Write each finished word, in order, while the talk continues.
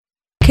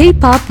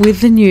Keep up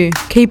with the new,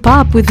 keep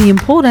up with the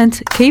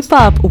important, keep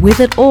up with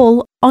it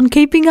all on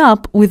Keeping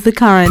Up with the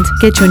Current.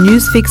 Get your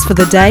news fix for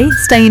the day,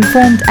 stay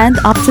informed and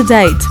up to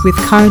date with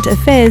current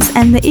affairs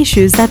and the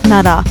issues that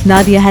matter.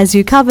 Nadia has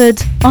you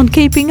covered on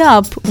Keeping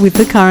Up with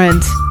the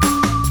Current.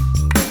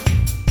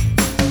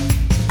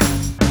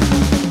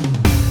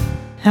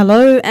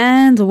 Hello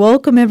and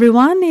welcome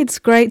everyone. It's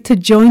great to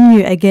join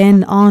you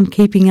again on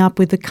Keeping Up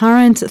with the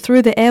Current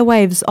through the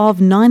airwaves of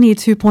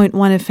 92.1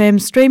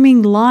 FM,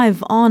 streaming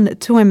live on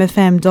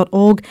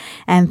 2mfm.org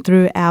and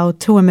through our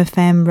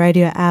 2MFM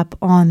radio app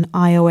on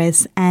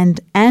iOS and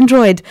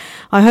Android.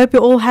 I hope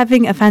you're all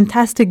having a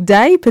fantastic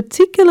day,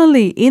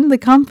 particularly in the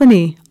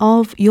company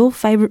of your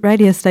favourite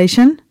radio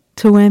station,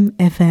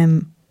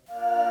 2MFM.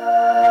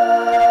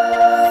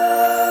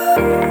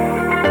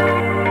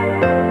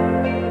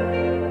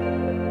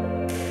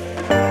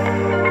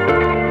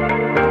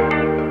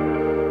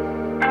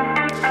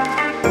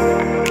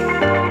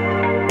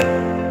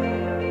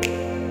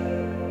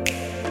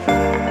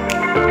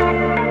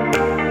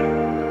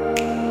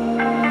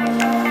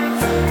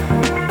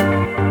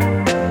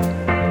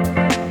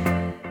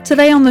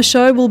 Today on the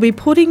show, we'll be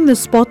putting the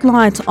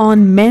spotlight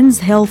on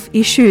men's health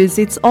issues.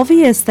 It's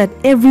obvious that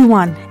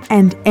everyone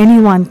and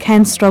anyone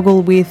can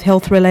struggle with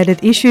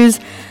health-related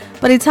issues,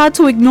 but it's hard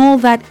to ignore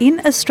that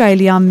in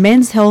Australia,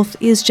 men's health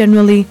is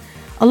generally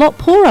a lot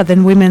poorer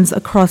than women's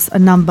across a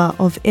number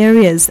of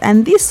areas.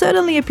 And this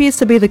certainly appears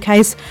to be the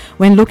case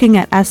when looking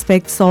at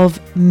aspects of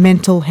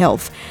mental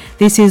health.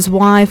 This is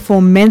why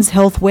for Men's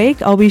Health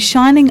Week, I'll be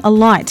shining a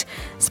light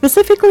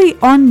specifically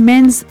on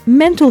men's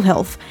mental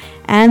health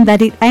and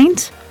that it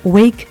ain't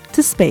weak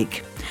to speak.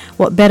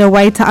 What better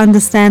way to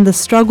understand the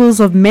struggles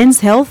of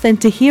men's health than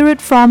to hear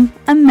it from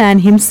a man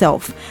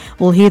himself?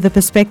 We'll hear the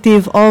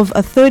perspective of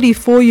a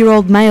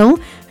 34-year-old male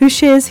who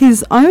shares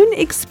his own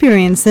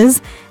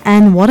experiences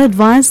and what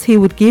advice he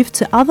would give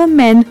to other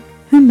men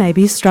who may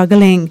be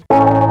struggling.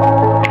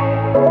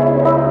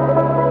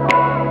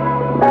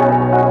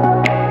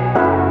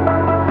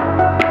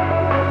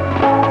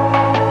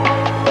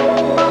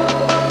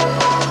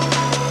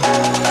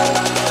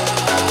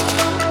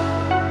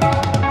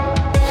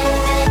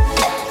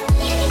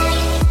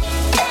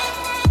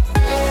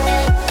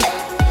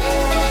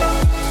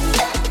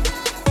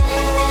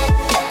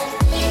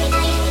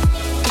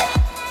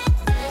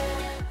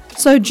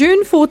 So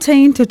June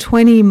 14 to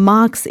 20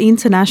 marks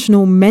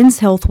International Men's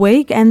Health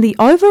Week, and the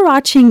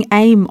overarching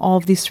aim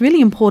of this really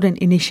important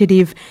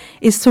initiative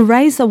is to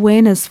raise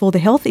awareness for the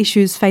health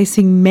issues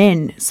facing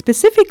men,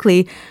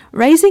 specifically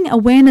raising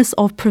awareness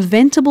of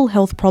preventable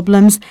health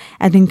problems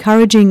and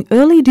encouraging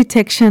early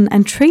detection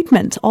and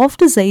treatment of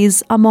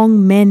disease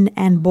among men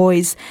and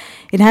boys.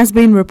 It has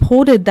been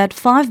reported that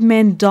 5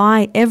 men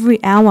die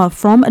every hour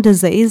from a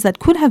disease that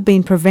could have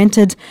been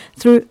prevented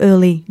through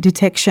early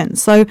detection.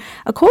 So,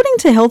 according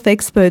to health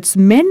experts,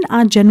 men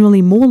are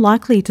generally more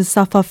likely to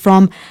suffer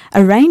from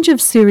a range of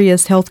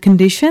serious health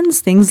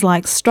conditions, things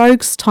like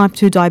strokes, type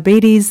 2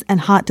 diabetes, and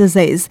heart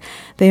disease.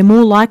 They're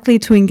more likely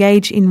to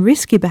engage in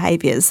risky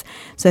behaviours.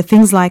 So,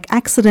 things like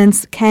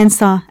accidents,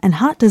 cancer, and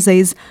heart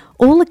disease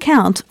all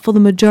account for the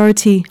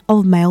majority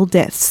of male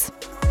deaths.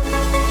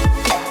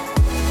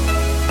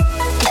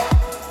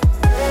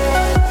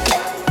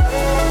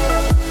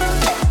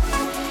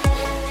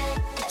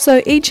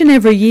 So each and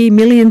every year,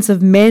 millions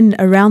of men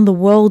around the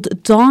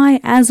world die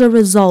as a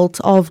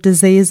result of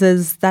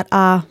diseases that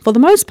are, for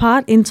the most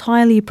part,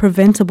 entirely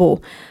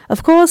preventable.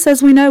 Of course,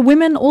 as we know,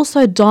 women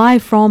also die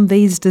from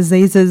these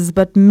diseases,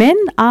 but men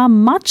are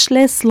much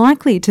less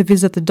likely to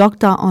visit the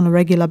doctor on a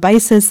regular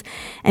basis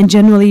and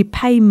generally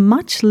pay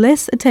much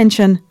less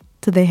attention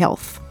to their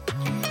health.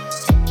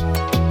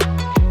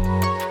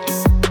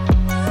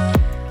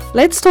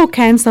 Let's talk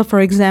cancer,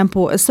 for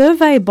example. A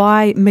survey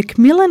by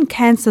Macmillan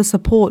Cancer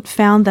Support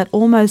found that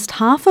almost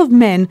half of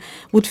men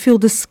would feel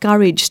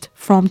discouraged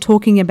from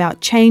talking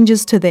about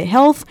changes to their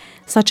health,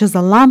 such as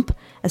a lump,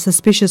 a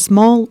suspicious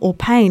mole, or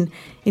pain,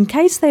 in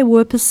case they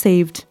were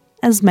perceived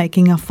as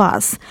making a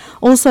fuss.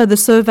 Also, the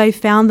survey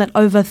found that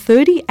over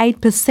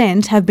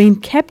 38% have been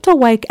kept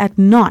awake at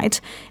night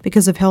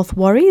because of health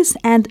worries,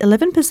 and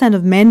 11%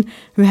 of men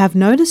who have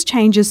noticed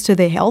changes to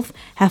their health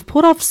have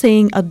put off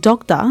seeing a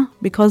doctor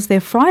because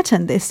they're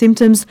frightened their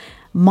symptoms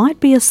might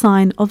be a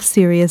sign of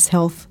serious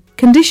health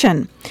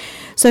condition.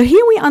 So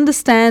here we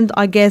understand,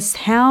 I guess,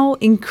 how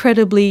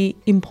incredibly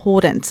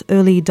important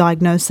early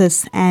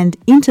diagnosis and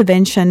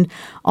intervention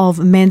of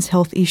men's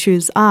health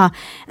issues are.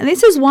 And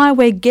this is why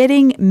we're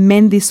getting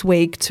men this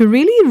week to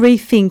really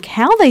rethink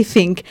how they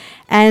think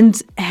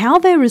and how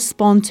they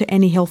respond to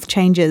any health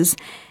changes.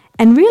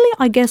 And really,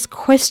 I guess,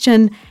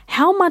 question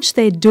how much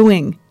they're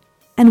doing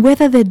and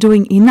whether they're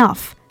doing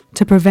enough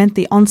to prevent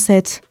the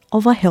onset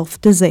of a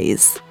health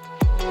disease.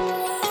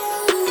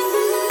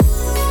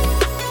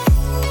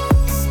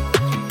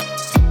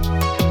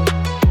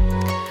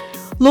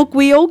 Look,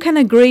 we all can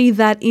agree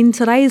that in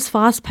today's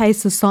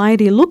fast-paced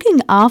society,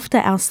 looking after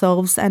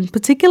ourselves and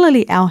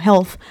particularly our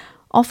health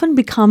often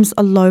becomes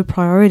a low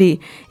priority.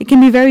 It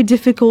can be very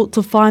difficult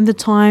to find the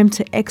time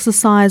to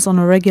exercise on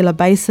a regular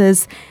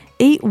basis,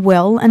 eat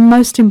well, and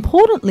most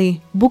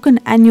importantly, book an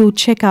annual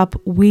checkup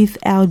with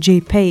our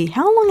GP.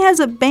 How long has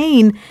it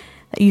been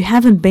that you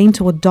haven't been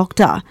to a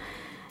doctor?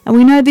 And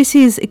we know this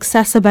is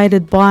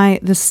exacerbated by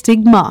the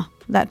stigma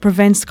that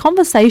prevents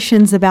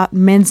conversations about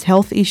men's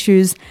health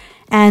issues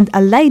and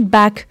a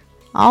laid-back,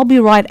 I'll be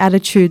right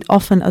attitude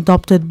often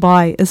adopted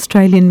by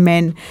Australian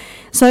men.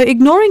 So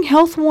ignoring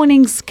health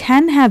warnings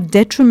can have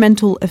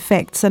detrimental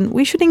effects, and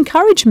we should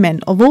encourage men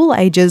of all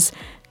ages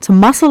to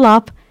muscle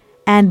up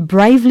and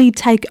bravely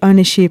take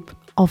ownership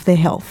of their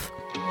health.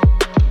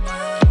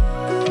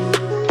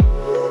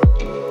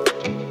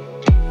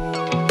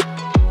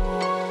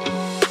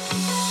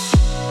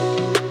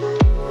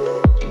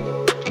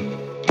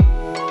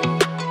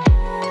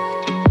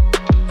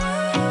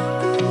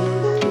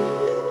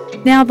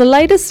 Now, the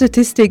latest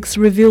statistics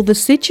reveal the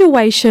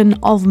situation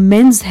of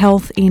men's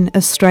health in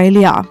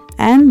Australia,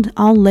 and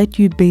I'll let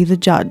you be the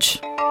judge.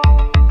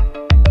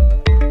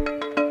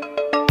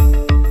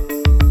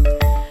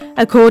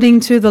 According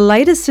to the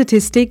latest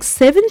statistics,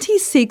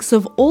 76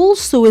 of all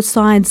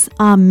suicides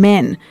are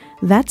men.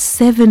 That's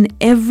 7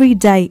 every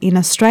day in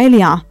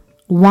Australia,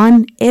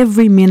 1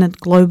 every minute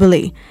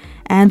globally.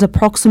 And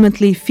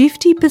approximately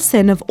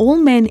 50% of all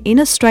men in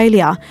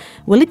Australia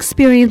will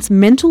experience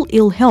mental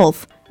ill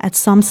health at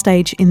some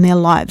stage in their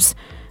lives.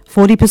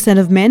 40%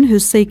 of men who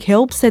seek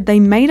help said they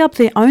made up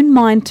their own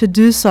mind to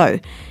do so.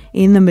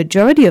 In the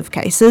majority of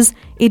cases,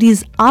 it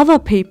is other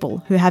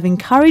people who have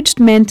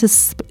encouraged men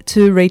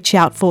to reach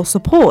out for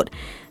support.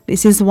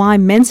 This is why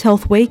Men's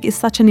Health Week is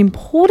such an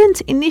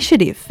important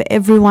initiative for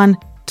everyone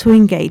to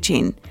engage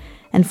in.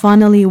 And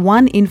finally,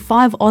 1 in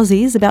 5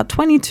 Aussies, about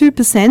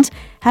 22%,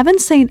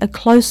 haven't seen a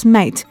close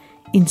mate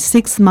in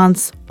 6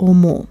 months or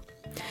more.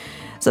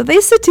 So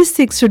these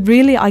statistics should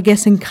really,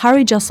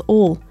 encourage us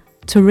all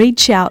to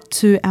reach out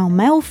to our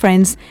male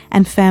friends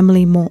and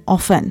family more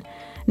often.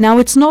 Now,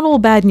 it's not all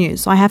bad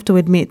news, I have to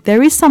admit.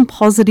 There is some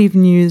positive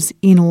news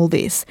in all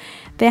this.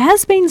 There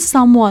has been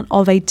somewhat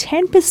of a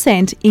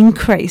 10%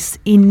 increase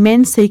in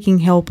men seeking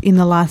help in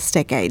the last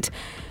decade.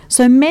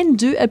 So men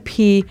do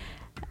appear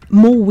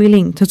more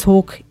willing to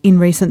talk in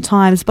recent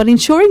times, but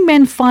ensuring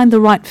men find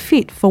the right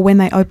fit for when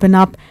they open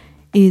up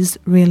is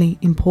really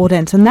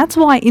important. And that's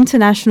why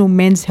International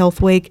Men's Health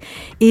Week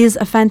is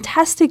a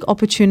fantastic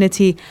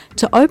opportunity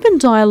to open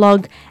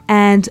dialogue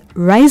and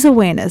raise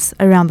awareness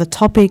around the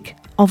topic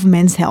of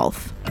men's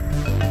health.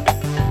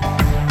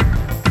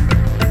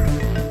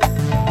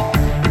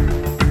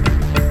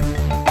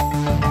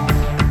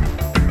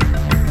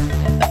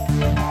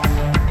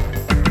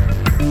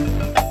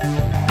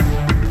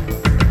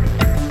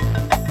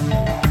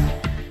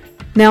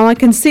 Now, I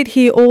can sit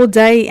here all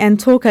day and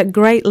talk at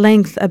great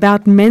length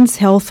about men's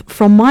health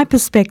from my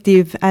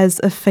perspective as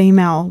a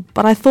female,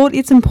 but I thought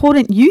it's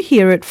important you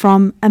hear it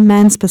from a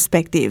man's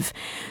perspective.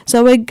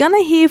 So we're going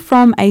to hear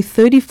from a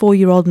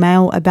 34-year-old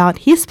male about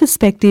his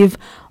perspective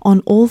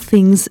on all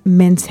things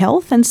men's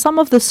health and some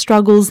of the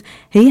struggles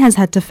he has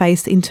had to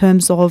face in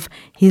terms of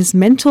his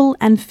mental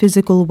and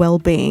physical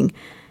well-being.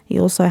 He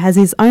also has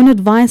his own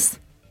advice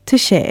to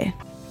share.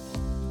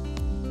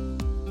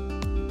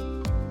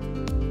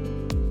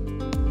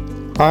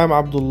 Hi, I'm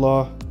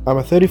Abdullah. I'm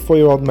a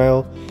 34-year-old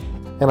male,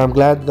 and I'm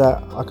glad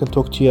that I can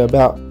talk to you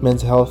about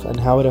men's health and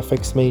how it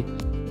affects me.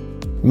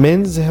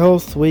 Men's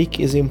Health Week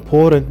is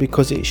important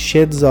because it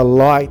sheds a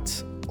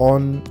light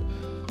on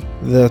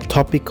the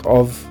topic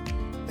of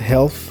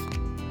health,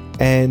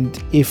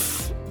 and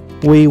if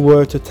we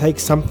were to take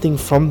something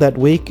from that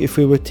week, if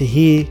we were to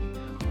hear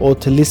or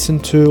to listen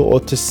to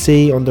or to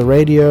see on the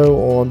radio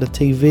or on the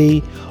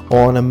TV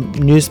or on a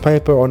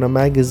newspaper or on a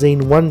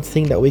magazine, one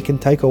thing that we can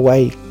take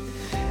away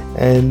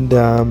and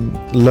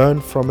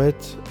learn from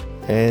it,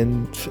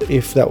 and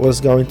if that was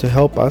going to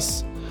help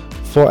us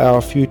for our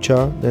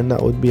future, then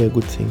that would be a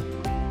good thing.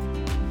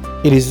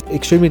 It is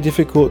extremely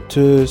difficult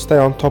to stay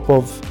on top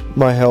of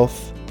my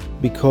health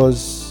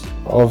because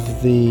of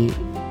the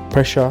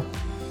pressure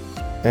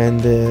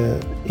and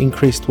the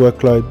increased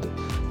workload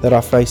that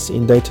I face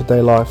in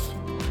day-to-day life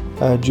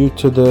due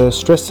to the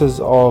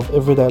stresses of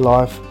everyday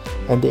life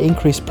and the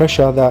increased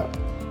pressure that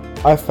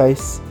I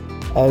face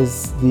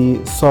as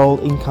the sole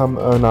income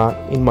earner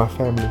in my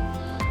family,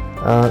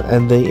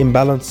 and the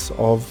imbalance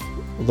of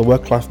the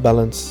work-life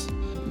balance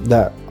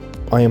that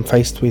I am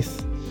faced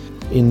with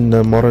in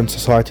the modern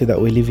society that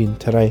we live in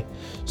today.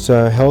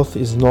 So health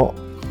is not,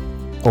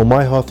 or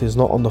my health is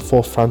not on the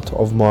forefront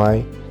of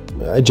my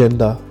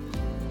agenda,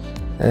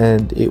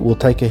 and it will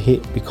take a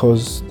hit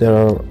because there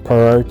are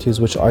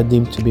priorities which I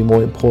deem to be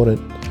more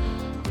important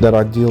that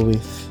I deal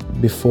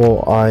with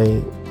before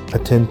I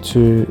attend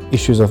to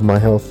issues of my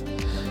health.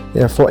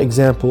 Yeah, for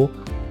example,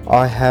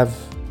 I have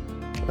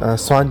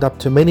signed up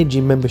to many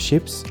gym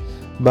memberships,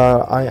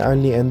 but I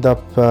only end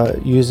up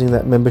using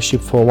that membership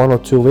for 1 or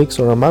 2 weeks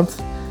or a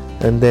month,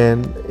 and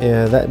then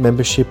that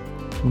membership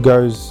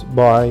goes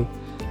by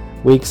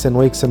weeks and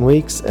weeks and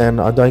weeks,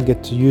 and I don't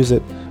get to use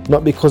it.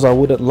 Not because I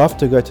wouldn't love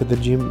to go to the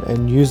gym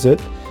and use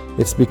it,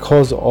 It's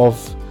because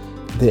of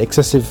the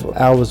excessive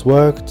hours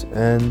worked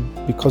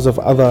and because of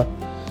other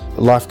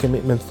life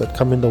commitments that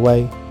come in the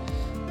way,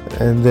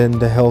 and then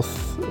the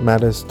health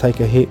matters take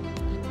a hit.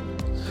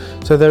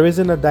 So there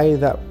isn't a day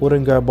that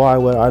wouldn't go by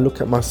where I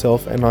look at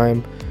myself and I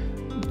am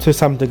to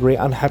some degree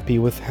unhappy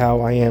with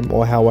how I am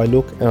or how I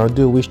look, and I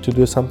do wish to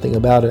do something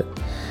about it.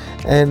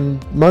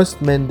 And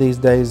most men these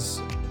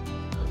days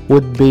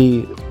would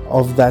be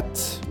of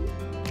that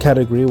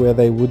category where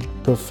they would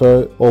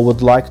prefer or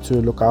would like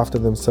to look after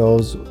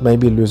themselves,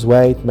 maybe lose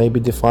weight, maybe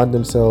define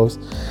themselves,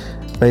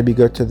 maybe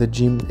go to the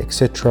gym,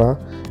 etc.,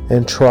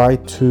 and try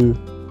to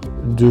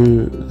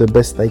do the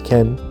best they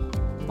can.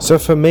 So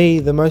for me,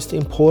 the most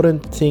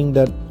important thing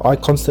that I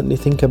constantly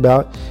think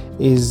about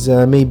is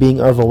me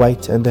being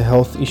overweight and the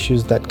health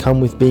issues that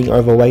come with being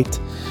overweight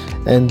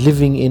and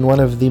living in one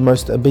of the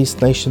most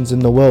obese nations in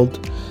the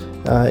world.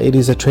 It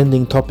is a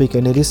trending topic,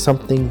 and it is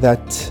something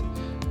that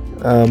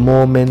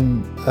more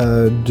men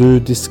do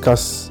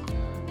discuss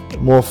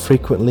more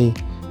frequently,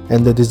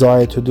 and the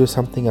desire to do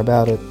something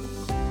about it.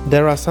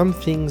 There are some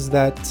things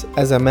that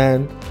as a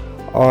man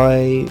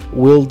I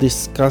will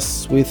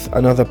discuss with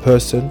another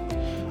person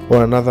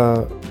or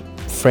another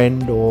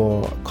friend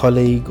or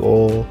colleague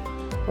or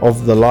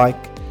of the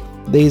like.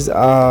 These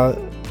are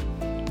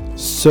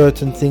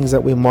certain things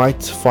that we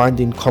might find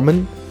in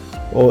common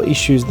or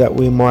issues that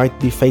we might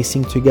be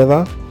facing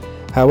together.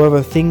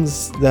 However,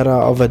 things that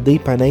are of a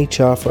deeper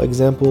nature, for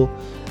example,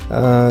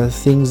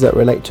 things that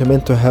relate to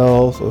mental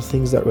health or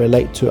things that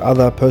relate to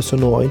other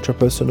personal or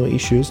intrapersonal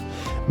issues,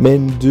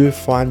 men do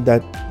find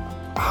that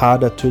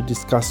harder to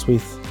discuss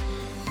with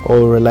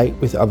or relate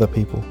with other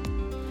people.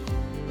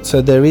 So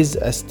there is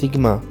a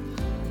stigma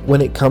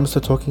when it comes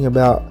to talking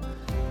about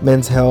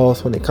men's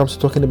health, when it comes to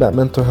talking about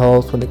mental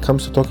health, when it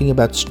comes to talking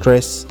about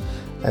stress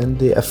and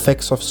the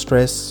effects of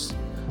stress,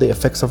 the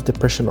effects of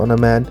depression on a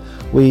man.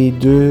 We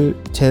do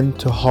tend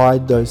to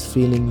hide those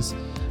feelings,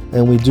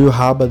 and we do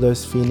harbor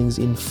those feelings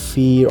in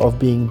fear of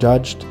being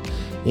judged,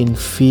 in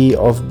fear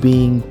of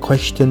being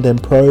questioned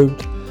and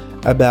probed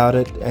about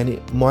it, and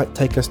it might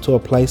take us to a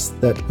place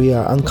that we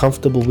are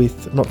uncomfortable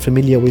with, not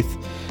familiar with.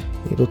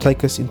 It'll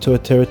take us into a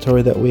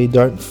territory that we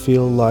don't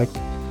feel like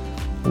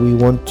we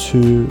want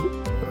to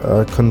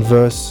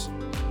converse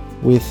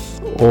with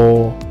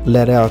or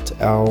let out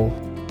our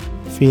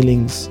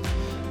feelings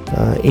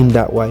in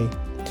that way,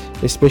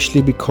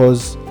 especially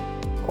because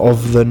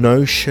of the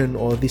notion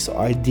or this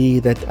idea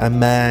that a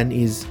man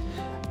is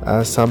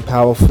some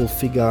powerful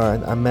figure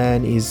and a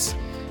man is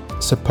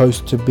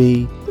supposed to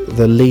be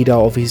the leader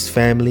of his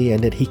family,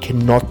 and that he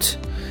cannot,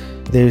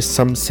 there is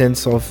some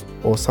sense of,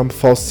 or some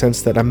false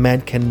sense that a man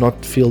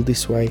cannot feel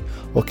this way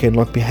or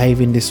cannot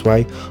behave in this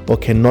way or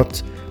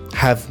cannot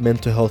have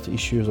mental health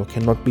issues or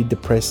cannot be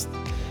depressed.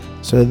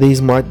 So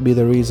these might be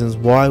the reasons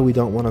why we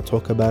don't want to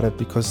talk about it,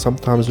 because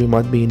sometimes we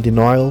might be in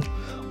denial.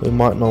 We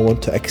might not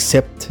want to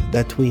accept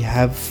that we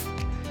have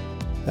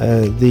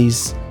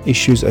these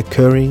issues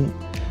occurring,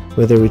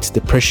 whether it's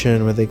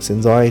depression, whether it's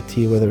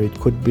anxiety, whether it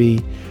could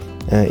be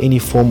any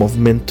form of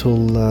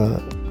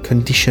mental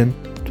condition,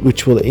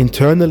 which will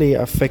internally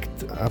affect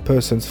a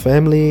person's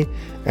family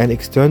and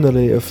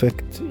externally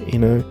affect,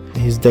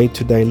 his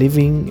day-to-day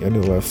living, and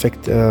it will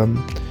affect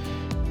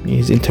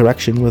his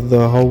interaction with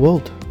the whole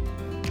world.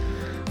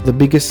 The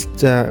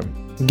biggest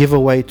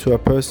giveaway to a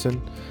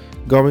person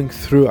going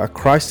through a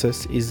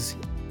crisis is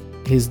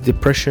his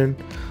depression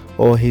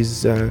or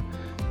his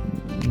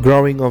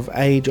growing of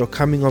age or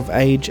coming of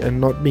age and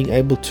not being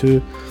able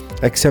to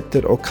accept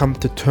it or come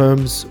to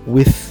terms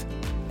with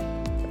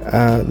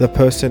the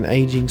person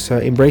aging. So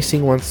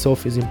embracing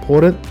oneself is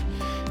important.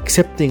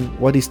 Accepting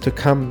what is to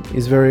come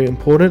is very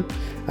important.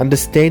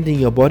 Understanding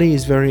your body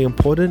is very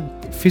important.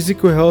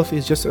 Physical health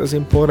is just as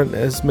important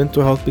as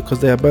mental health because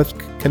they are both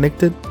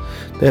connected.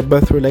 They are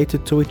both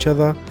related to each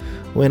other.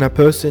 When a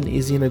person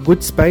is in a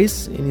good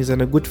space and is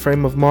in a good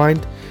frame of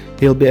mind,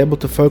 he'll be able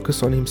to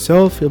focus on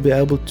himself. He'll be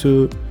able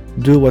to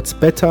do what's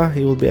better.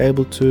 He will be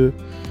able to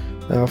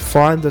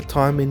find the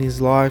time in his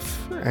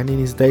life and in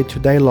his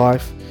day-to-day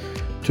life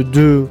to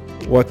do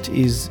what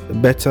is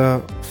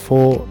better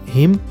for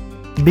him.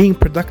 Being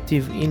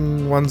productive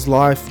in one's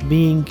life,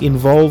 being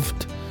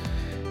involved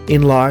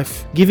in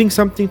life, giving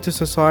something to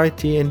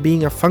society and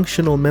being a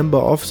functional member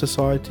of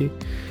society,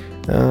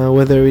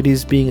 whether it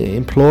is being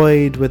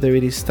employed, whether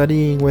it is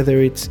studying,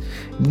 whether it's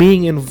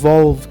being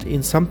involved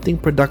in something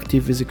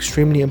productive, is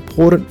extremely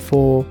important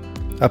for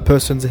a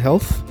person's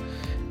health.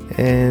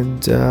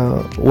 And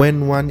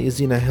when one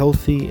is in a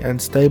healthy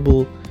and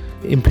stable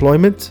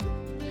employment,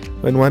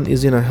 when one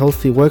is in a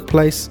healthy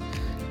workplace,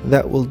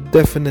 that will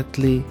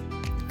definitely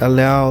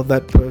allow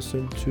that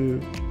person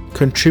to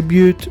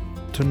contribute,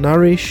 to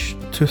nourish,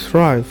 to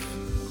thrive.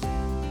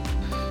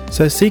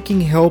 So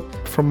seeking help,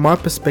 from my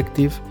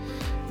perspective,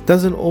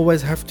 doesn't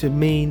always have to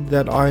mean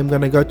that I'm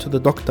going to go to the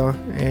doctor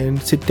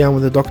and sit down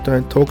with a doctor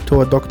and talk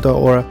to a doctor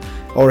or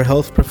a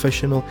health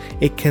professional.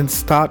 It can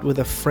start with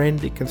a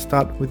friend, it can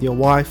start with your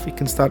wife, it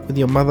can start with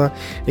your mother,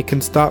 it can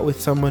start with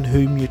someone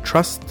whom you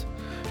trust,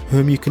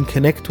 whom you can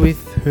connect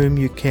with, whom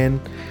you can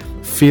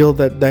feel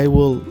that they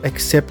will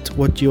accept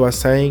what you are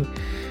saying,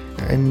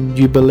 and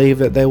you believe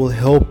that they will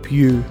help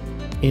you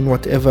in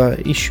whatever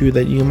issue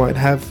that you might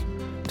have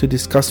to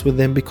discuss with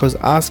them. Because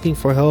asking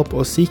for help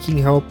or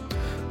seeking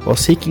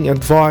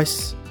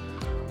advice,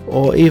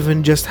 or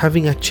even just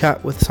having a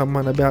chat with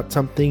someone about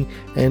something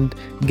and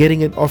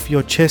getting it off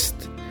your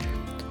chest,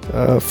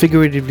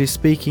 figuratively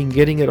speaking,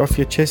 getting it off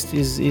your chest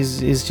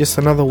is just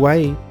another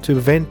way to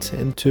vent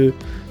and to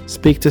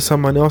speak to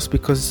someone else,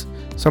 because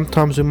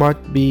sometimes we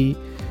might be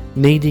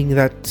needing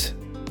that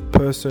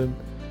person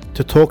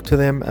to talk to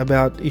them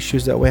about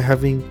issues that we're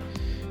having.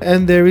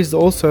 And there is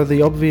also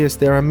the obvious,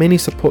 there are many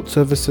support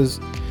services.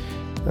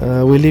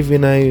 We live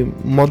in a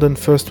modern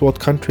first world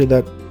country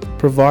that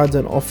provides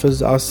and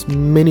offers us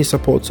many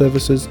support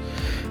services.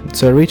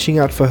 So reaching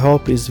out for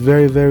help is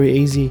very, very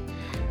easy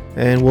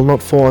and will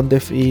not fall on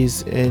deaf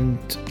ears and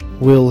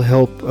will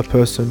help a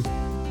person.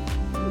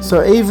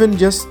 So even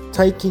just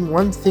taking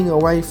one thing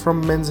away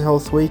from Men's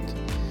Health Week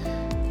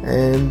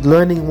and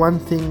learning one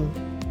thing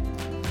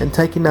and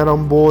taking that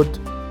on board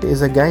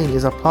is a gain,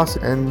 is a plus.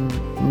 And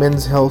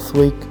Men's Health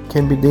Week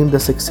can be deemed a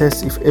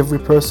success if every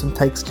person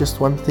takes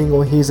just one thing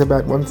or hears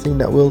about one thing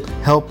that will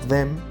help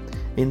them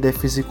in their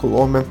physical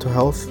or mental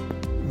health.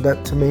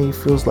 That to me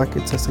feels like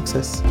it's a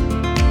success.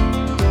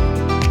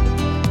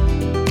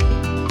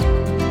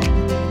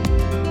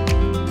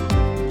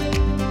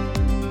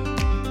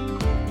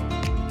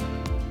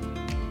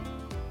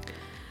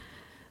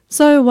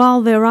 So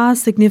while there are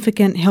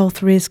significant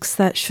health risks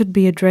that should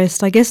be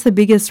addressed, I guess the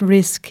biggest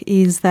risk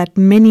is that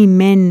many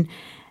men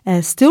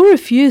still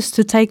refuse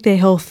to take their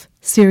health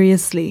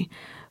seriously.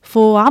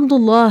 For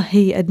Abdullah,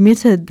 he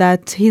admitted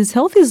that his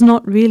health is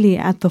not really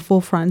at the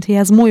forefront. He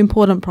has more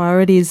important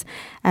priorities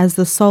as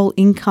the sole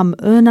income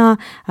earner,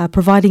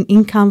 providing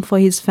income for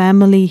his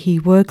family. He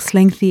works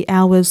lengthy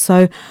hours.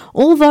 So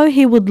although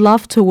he would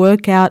love to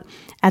work out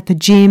at the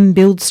gym,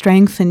 build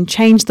strength and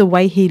change the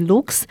way he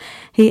looks,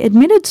 he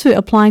admitted to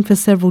applying for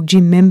several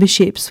gym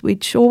memberships,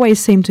 which always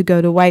seem to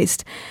go to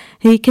waste.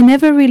 He can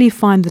never really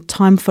find the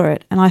time for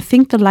it, and I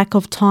think the lack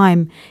of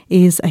time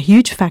is a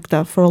huge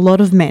factor for a lot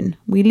of men.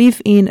 We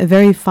live in a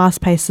very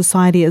fast-paced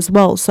society as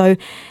well, so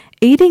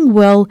eating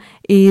well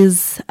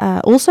is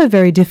also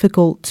very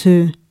difficult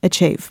to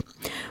achieve.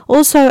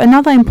 Also,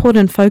 another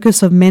important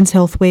focus of Men's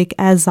Health Week,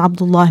 as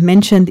Abdullah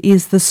mentioned,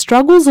 is the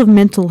struggles of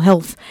mental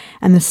health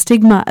and the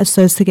stigma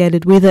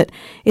associated with it.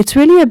 It's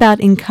really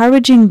about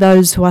encouraging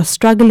those who are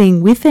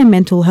struggling with their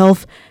mental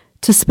health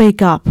to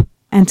speak up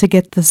and to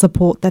get the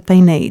support that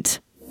they need.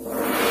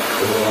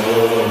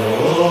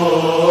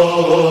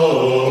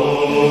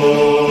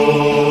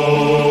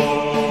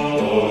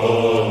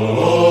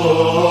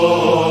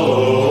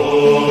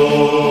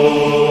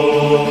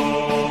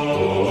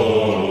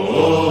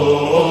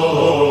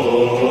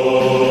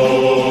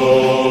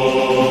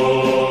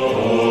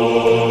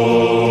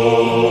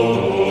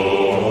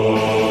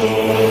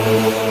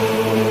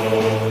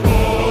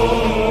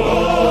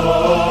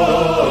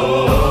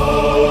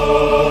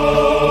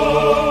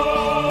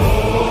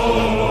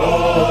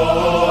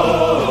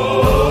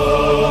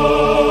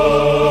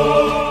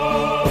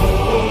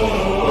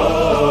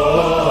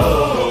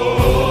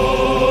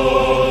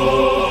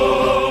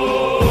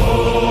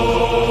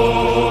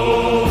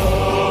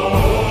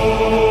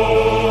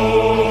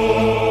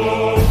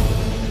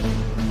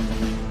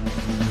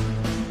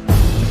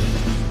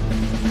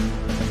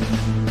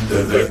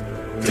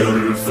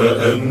 تذكر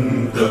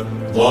فأنت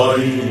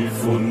ضعيف،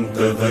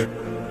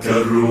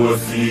 تذكر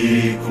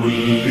وفي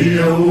كل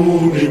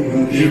يوم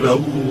إلى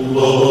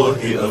الله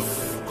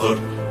أفقر،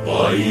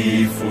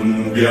 ضعيف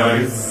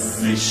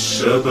بعز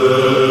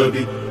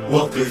الشباب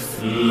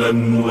وطفلا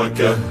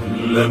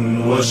وكهلا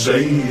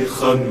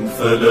وشيخا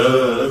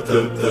فلا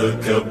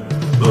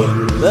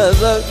تتكبر.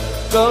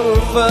 تذكر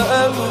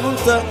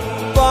فأنت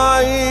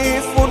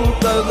ضعيف،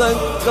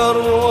 تذكر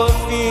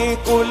وفي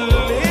كل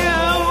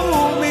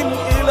يوم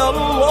إلى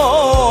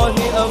الله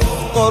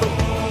أفقر،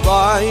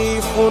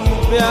 ضعيف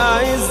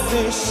بعز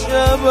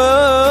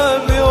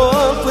الشباب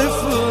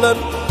وطفلا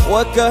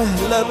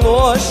وكهلا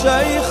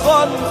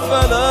وشيخا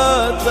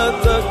فلا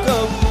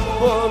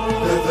تتكبر.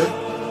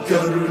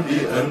 تذكر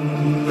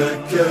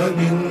بأنك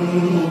من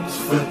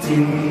نطفة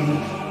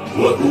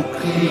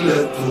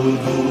وأكلة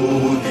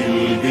دود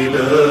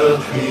البلا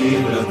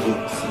حين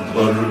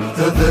تكبر.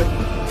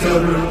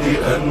 تذكر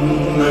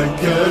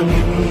بأنك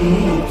من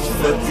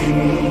نطفة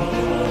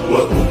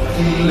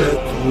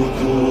وأكلة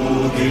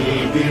دود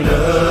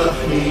البلا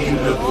حين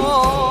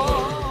تكبر.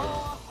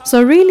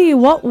 So really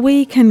what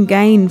we can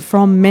gain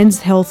from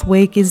Men's Health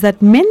Week is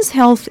that men's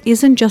health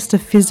isn't just a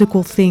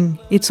physical thing.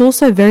 It's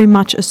also very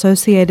much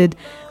associated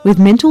with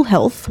mental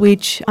health,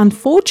 which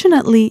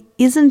unfortunately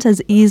isn't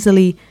as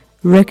easily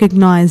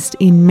recognized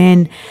in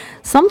men.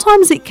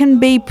 Sometimes it can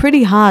be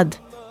pretty hard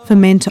for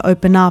men to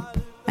open up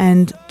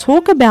and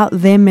talk about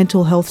their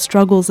mental health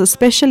struggles,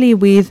 especially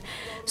with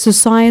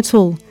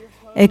societal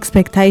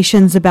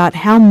expectations about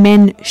how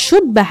men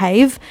should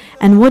behave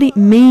and what it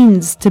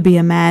means to be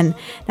a man.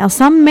 Now,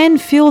 some men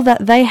feel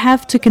that they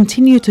have to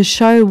continue to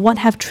show what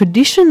have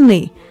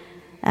traditionally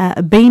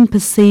been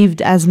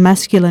perceived as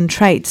masculine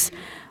traits.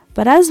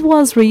 But as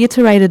was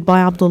reiterated by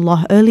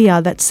Abdullah earlier,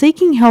 that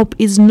seeking help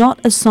is not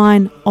a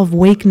sign of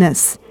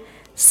weakness.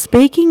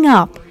 Speaking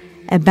up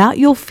about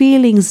your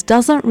feelings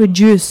doesn't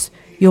reduce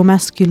your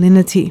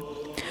masculinity.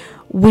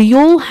 We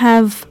all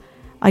have,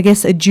 I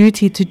guess, a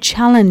duty to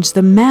challenge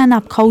the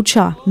man-up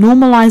culture,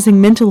 normalizing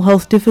mental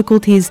health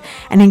difficulties,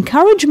 and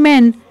encourage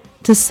men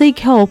to seek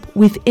help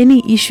with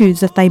any issues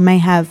that they may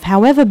have,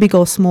 however big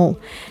or small.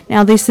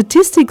 Now, the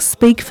statistics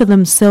speak for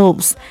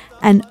themselves.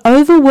 An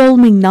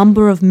overwhelming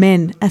number of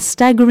men, a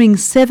staggering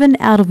 7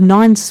 out of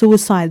 9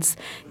 suicides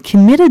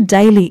committed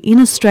daily in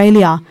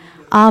Australia,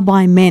 are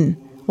by men.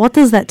 What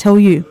does that tell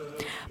you?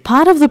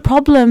 Part of the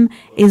problem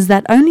is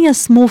that only a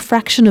small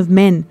fraction of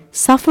men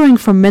suffering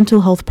from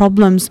mental health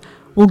problems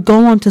will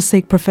go on to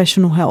seek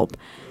professional help.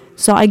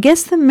 So I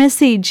guess the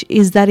message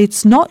is that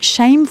it's not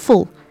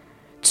shameful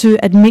to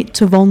admit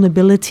to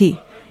vulnerability.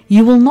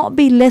 You will not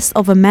be less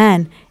of a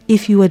man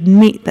if you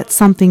admit that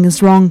something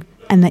is wrong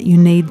and that you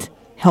need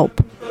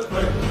help.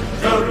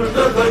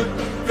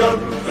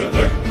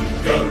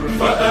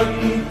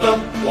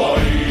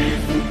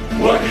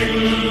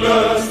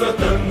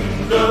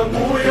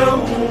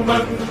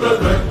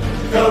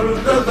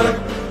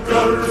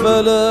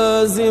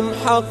 فلازم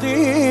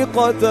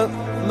حقيقة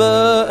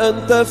ما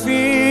أنت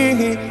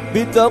فيه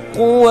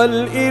بتقوى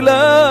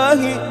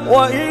الإله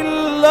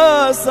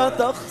وإلا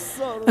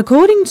ستخسر.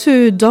 According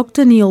to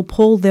Dr. Neil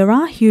Paul, there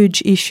are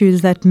huge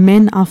issues that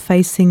men are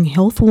facing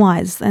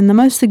health-wise, and the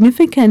most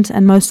significant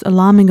and most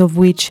alarming of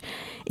which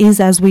is,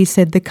 as we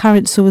said, the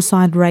current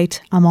suicide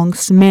rate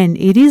amongst men.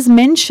 It is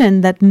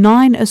mentioned that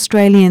 9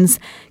 Australians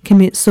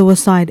commit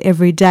suicide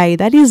every day.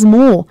 That is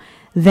more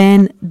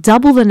than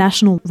double the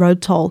national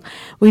road toll.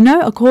 We know,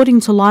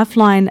 according to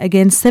Lifeline,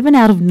 again, 7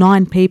 out of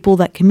 9 people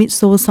that commit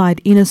suicide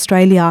in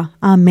Australia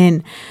are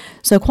men.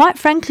 So quite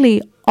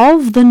frankly,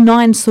 of the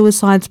 9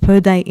 suicides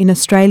per day in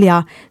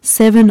Australia,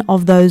 7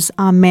 of those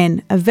are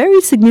men, a very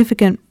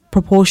significant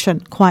proportion,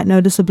 quite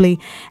noticeably.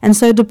 And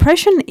so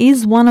depression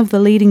is one of the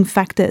leading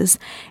factors.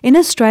 In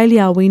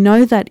Australia, we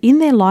know that in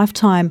their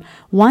lifetime,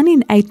 1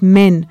 in 8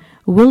 men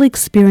will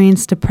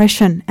experience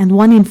depression and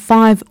 1 in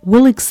 5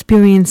 will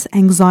experience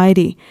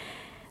anxiety.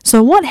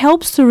 So what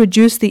helps to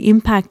reduce the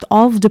impact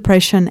of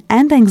depression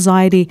and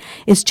anxiety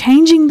is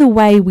changing the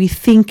way we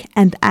think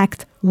and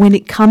act when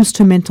it comes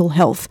to mental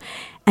health.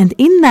 And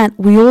in that,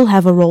 we all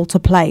have a role to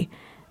play.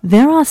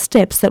 There are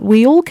steps that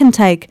we all can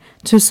take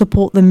to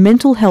support the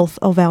mental health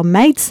of our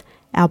mates,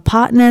 our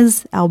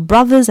partners, our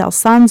brothers, our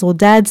sons or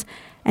dads,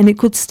 and it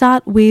could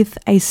start with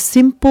a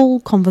simple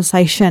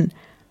conversation.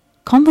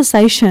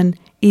 Conversation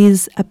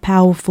is a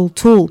powerful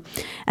tool.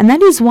 And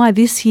that is why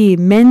this year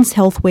Men's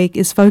Health Week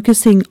is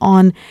focusing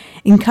on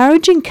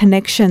encouraging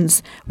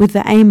connections with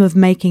the aim of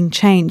making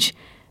change.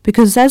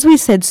 Because as we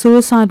said,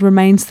 suicide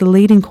remains the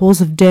leading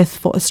cause of death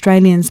for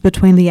Australians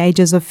between the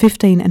ages of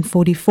 15 and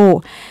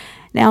 44.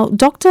 Now,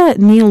 Dr.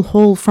 Neil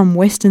Hall from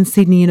Western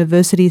Sydney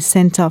University's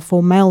Centre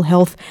for Male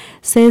Health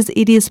says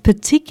it is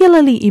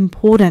particularly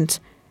important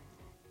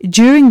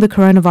during the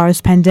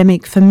coronavirus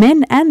pandemic for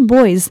men and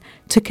boys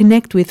to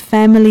connect with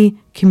family,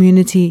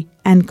 community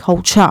and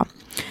culture.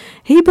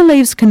 He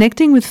believes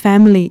connecting with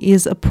family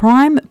is a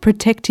prime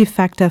protective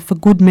factor for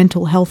good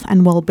mental health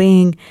and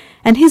well-being.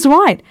 And he's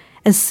right.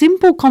 A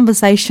simple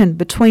conversation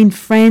between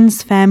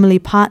friends, family,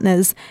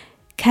 partners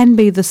can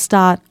be the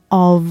start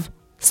of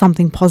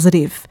something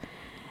positive.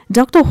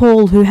 Dr.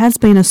 Hall, who has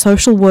been a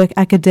social work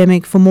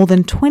academic for more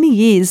than 20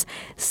 years,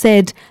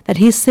 said that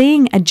he's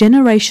seeing a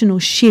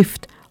generational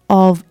shift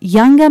of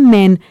younger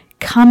men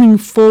coming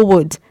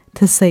forward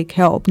to seek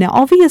help. Now,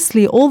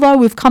 obviously, although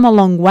we've come a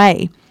long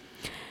way,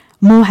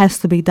 more has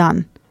to be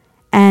done.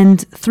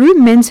 And through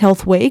Men's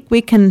Health Week,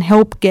 we can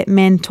help get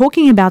men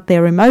talking about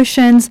their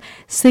emotions,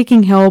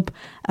 seeking help,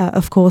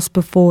 of course,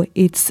 before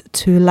it's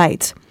too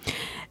late.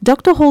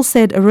 Dr. Hall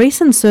said a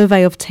recent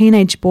survey of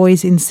teenage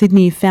boys in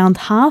Sydney found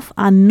half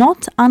are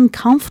not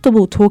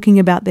uncomfortable talking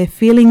about their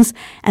feelings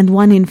and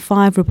 1 in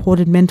 5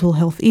 reported mental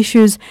health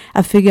issues,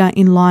 a figure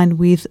in line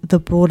with the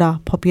broader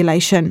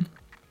population.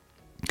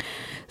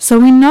 So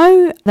we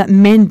know that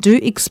men do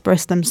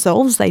express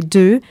themselves, they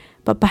do,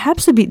 but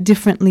perhaps a bit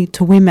differently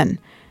to women.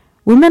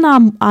 Women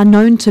are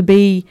known to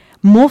be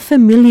more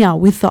familiar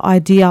with the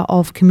idea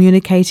of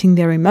communicating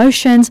their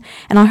emotions.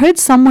 And I heard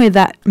somewhere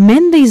that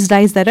men these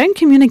days, they don't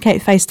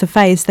communicate face to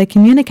face, they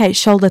communicate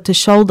shoulder to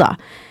shoulder.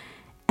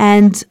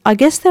 And I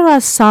guess there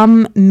are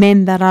some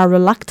men that are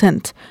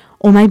reluctant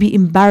or maybe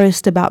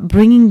embarrassed about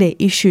bringing their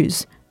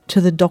issues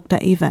to the doctor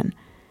even.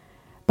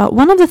 But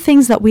one of the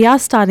things that we are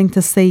starting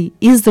to see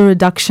is the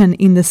reduction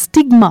in the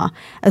stigma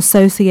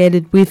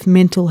associated with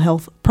mental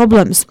health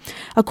problems.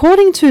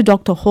 According to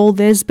Dr. Hall,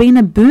 there's been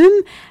a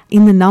boom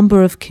in the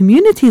number of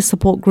community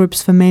support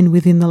groups for men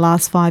within the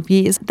last 5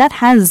 years. That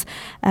has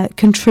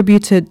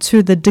contributed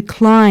to the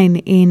decline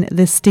in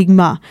the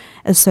stigma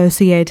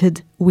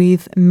associated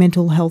with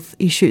mental health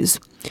issues.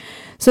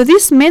 So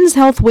this Men's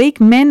Health Week,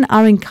 men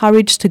are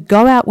encouraged to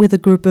go out with a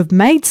group of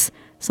mates,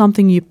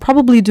 something you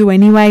probably do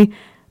anyway,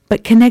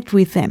 but connect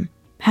with them.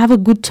 have a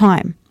good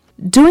time.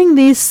 Doing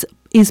this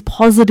is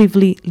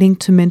positively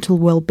linked to mental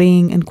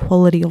well-being and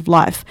quality of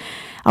life.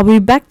 I'll be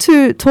back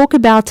to talk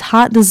about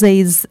heart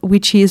disease,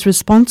 which is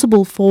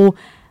responsible for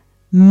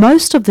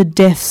most of the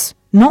deaths,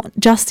 not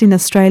just in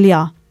Australia,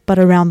 but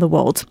around the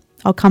world.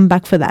 I'll come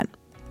back for that.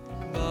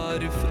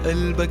 بعرف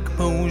قلبك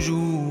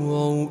موجوع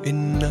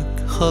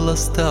وإنك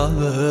خلص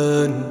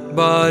تعبان،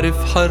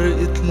 بعرف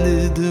حرقة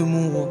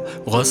الدموع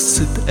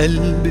وغصة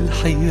قلب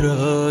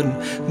الحيران،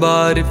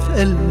 بعرف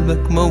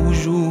قلبك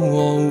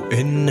موجوع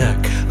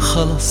وإنك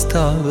خلص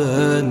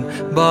تعبان،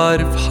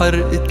 بعرف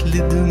حرقة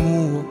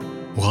الدموع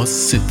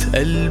وغصة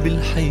قلب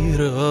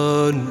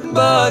الحيران،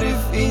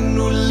 بعرف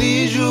إنه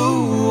اللي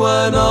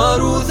جوا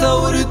نار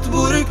وثورة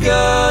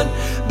بركان،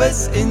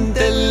 بس انت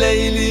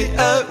الليل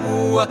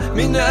أقوى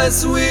من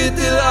قسوة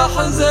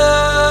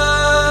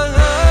الأحزان.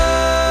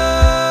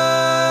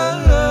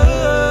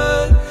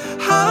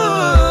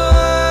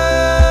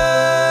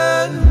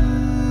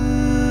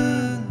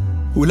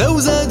 ولو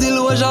زاد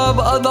الوجع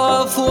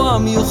بأضعافه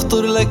عم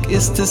يخطر لك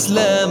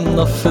استسلام،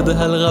 نفض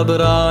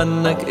هالغبرة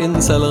عنك،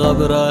 انسى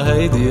الغبرة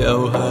هيدي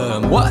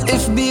أوهام،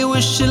 وقف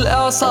بوش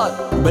الإعصار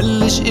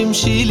بلش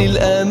امشي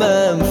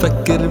للأمام،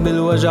 فكر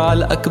بالوجع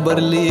الأكبر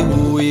اللي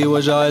هو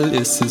وجع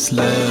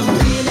الاستسلام.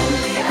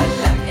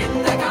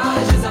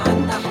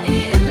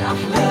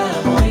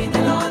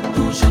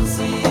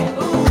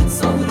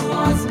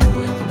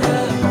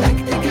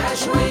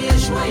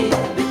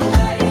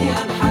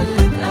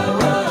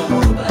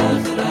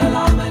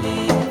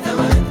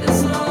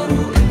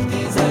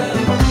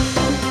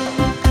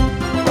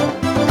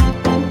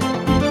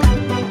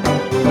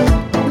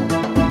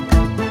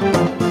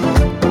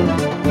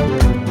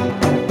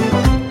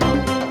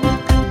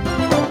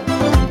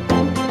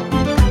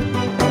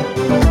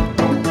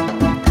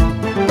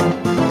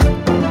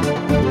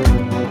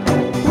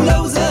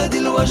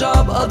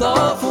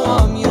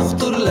 أضعافه عم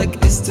يخطر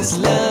لك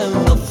استسلام،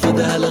 نفض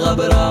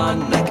هالغبرة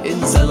عنك،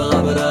 انسى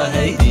الغبرة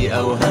هيدي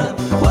أوهام،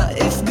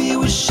 وقف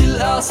بوش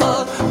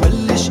الإعصار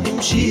بلش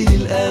امشي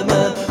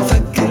للأمام،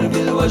 فكر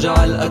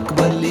بالوجع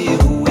الأكبر اللي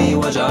هو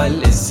وجع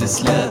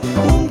الاستسلام.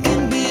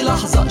 ممكن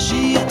بلحظة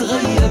شي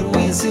يتغير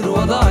ويصير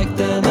وضعك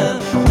تمام،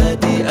 ما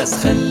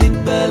تيأس خلي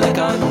ببالك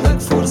عندك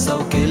فرصة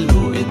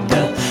وكله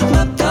قدام،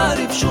 ما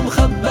بتعرف شو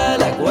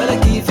مخبالك ولا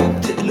كيف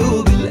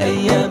بتقلب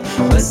الأيام،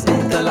 بس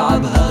انت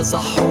العبها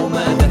صح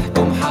وما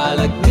تحكم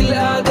حالك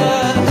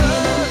بالأعداء.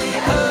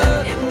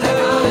 انك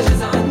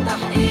عاجز عن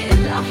تحقيق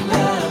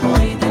الأحلام،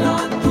 وين اللي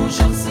عنده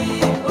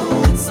شخصية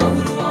قوة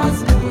صبر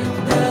وعزم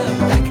وإقدام،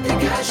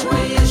 تكتكها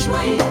شوي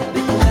شوي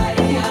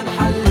بتلاقيها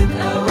انحلت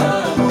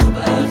أوام،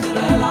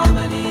 وبآخرها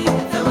العملية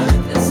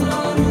ثمرة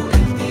إصرار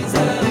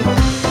والتزام.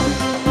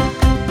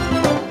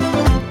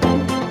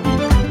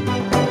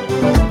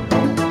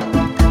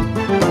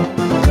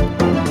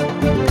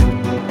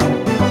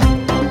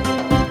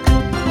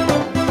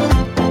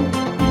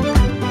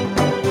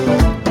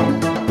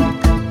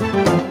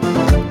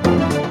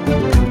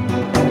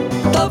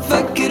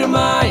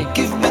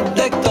 كيف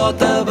بدك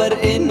تعتبر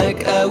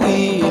انك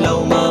قوي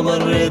لو ما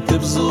مريت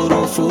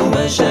بظروف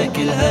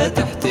ومشاكلها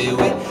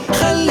تحتوي،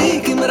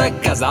 خليك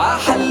مركز ع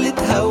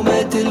حلتها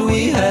وما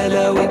تلويها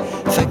لاوي،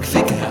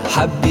 فكفكها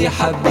حبي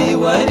حبي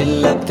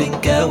والا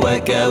بتنكاوى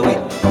كاوي،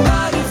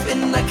 بعرف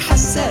انك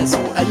حساس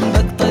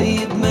وقلبك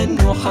طيب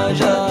منه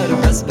حجار،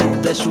 بس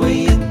بدها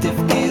شوية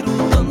تفكير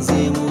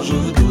وتنظيم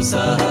وجهد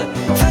وسهر،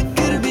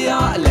 فكر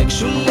بعقلك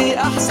شو اللي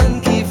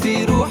احسن كيف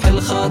يروح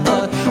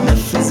الخطر،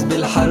 نفذ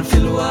بالحرف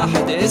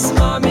الواحد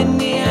اسمع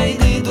مني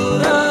هيدي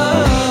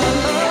دوران.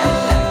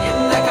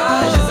 انك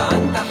عاجز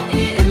عن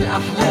تحقيق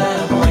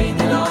الاحلام،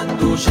 وين اللي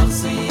عنده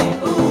شخصية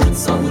قوة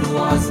صبر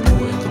وعزم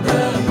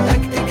واقدام،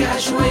 تكتكها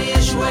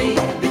شوي شوي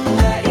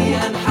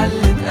بتلاقيها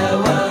انحلت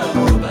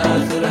اوام،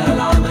 وباخرها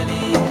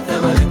العملية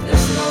ثمرة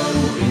اصرار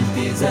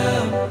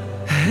والتزام.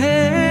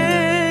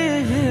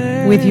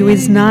 With you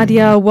is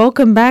Nadia.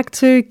 Welcome back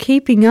to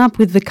Keeping Up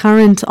with the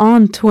Current on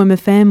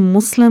 2MFM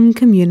Muslim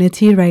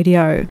Community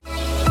Radio.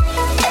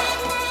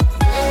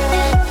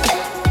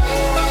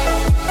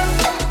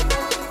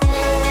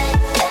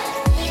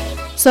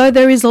 So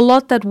there is a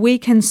lot that we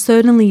can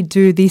certainly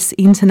do this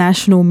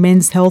International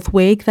Men's Health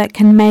Week that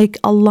can make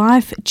a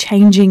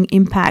life-changing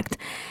impact.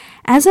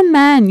 As a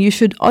man, you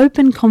should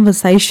open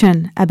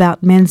conversation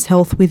about men's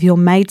health with your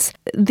mates.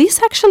 This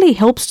actually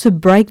helps to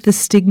break the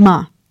stigma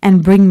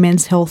and bring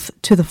men's health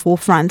to the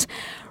forefront.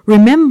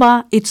 Remember,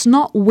 it's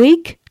not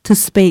weak to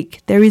speak.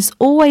 There is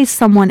always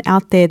someone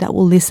out there that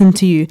will listen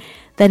to you.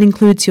 That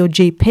includes your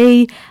GP.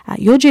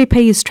 Your GP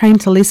is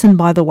trained to listen,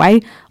 by the way.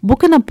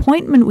 Book an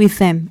appointment with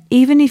them.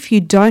 Even if you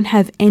don't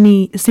have any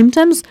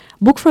symptoms,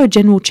 book for a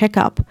general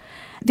checkup.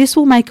 This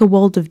will make a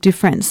world of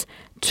difference.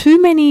 Too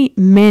many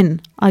men,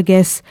 I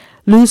guess,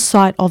 lose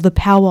sight of the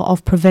power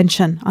of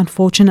prevention,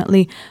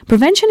 unfortunately.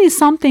 Prevention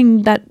is something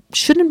that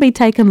shouldn't be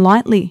taken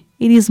lightly.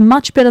 It is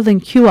much better than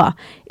cure.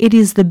 It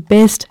is the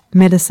best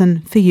medicine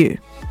for you.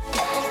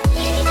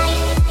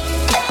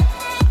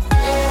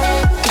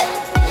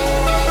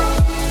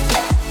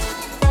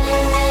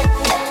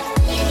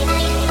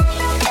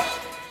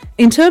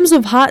 In terms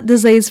of heart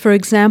disease, for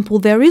example,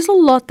 there is a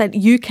lot that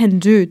you can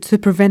do to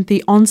prevent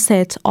the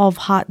onset of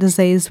heart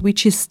disease,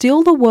 which is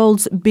still the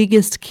world's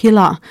biggest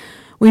killer.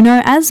 We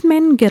know as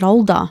men get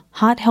older,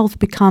 heart health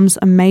becomes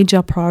a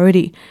major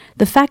priority.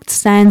 The fact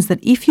stands that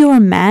if you're a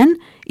man,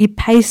 it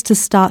pays to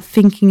start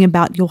thinking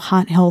about your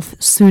heart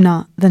health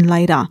sooner than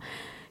later.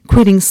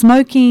 Quitting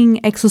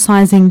smoking,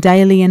 exercising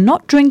daily, and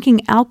not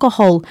drinking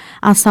alcohol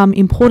are some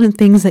important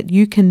things that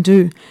you can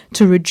do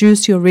to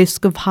reduce your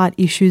risk of heart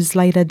issues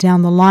later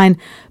down the line.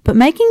 But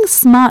making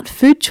smart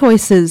food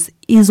choices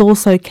is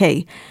also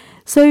key.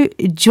 So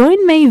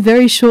join me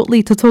very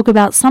shortly to talk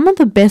about some of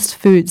the best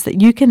foods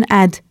that you can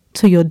add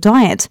to your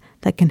diet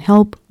that can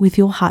help with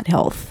your heart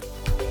health.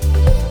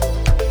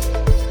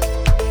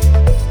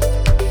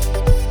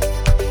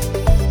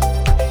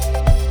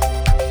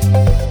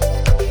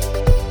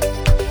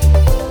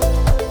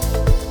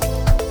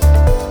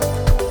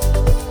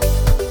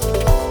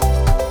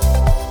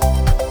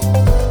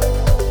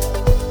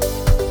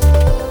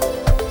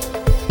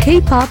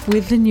 Keep up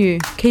with the new,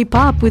 keep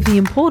up with the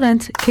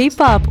important,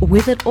 keep up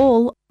with it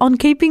all on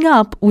Keeping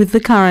Up with the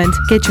Current.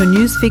 Get your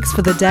news fix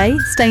for the day,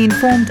 stay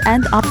informed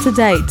and up to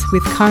date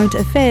with current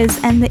affairs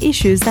and the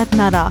issues that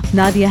matter.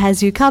 Nadia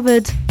has you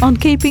covered on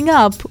Keeping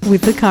Up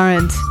with the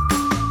Current.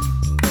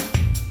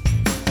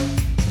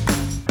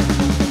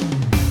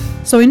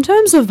 So in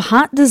terms of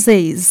heart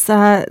disease,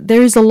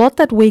 there is a lot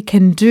that we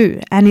can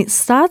do, and it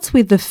starts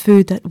with the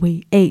food that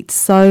we eat.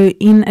 So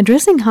in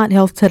addressing heart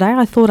health today,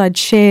 I thought I'd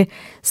share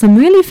some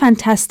really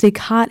fantastic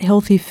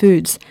heart-healthy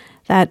foods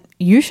that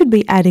you should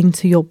be adding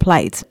to your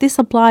plate. This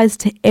applies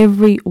to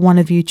every one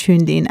of you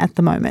tuned in at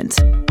the moment.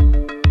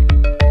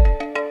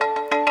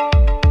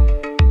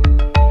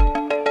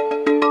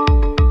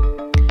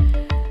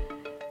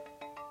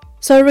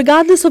 So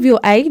regardless of your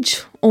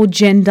age or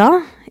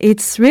gender,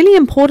 it's really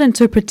important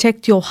to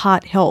protect your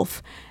heart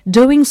health.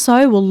 Doing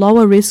so will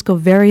lower risk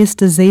of various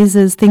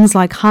diseases, things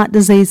like heart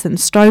disease and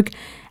stroke,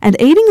 and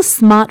eating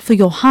smart for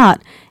your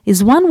heart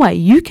is one way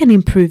you can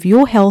improve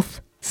your health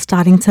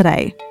starting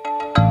today.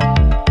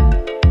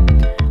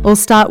 We'll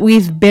start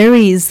with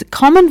berries.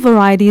 Common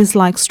varieties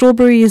like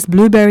strawberries,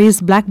 blueberries,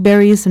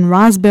 blackberries and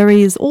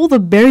raspberries, all the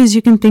berries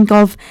you can think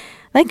of,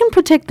 they can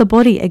protect the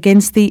body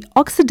against the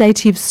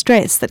oxidative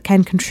stress that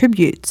can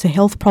contribute to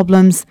health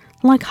problems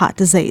like heart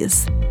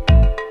disease.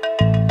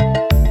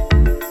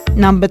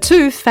 Number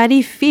 2,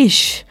 fatty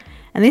fish.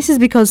 And this is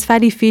because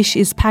fatty fish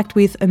is packed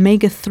with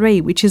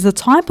omega-3, which is a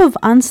type of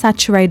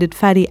unsaturated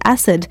fatty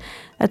acid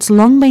that's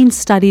long been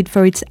studied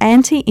for its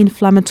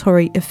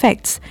anti-inflammatory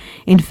effects.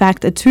 In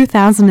fact, a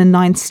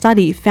 2009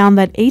 study found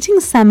that eating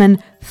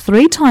salmon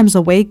 3 times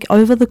a week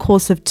over the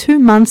course of 2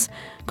 months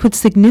could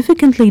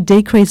significantly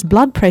decrease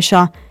blood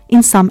pressure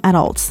in some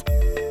adults.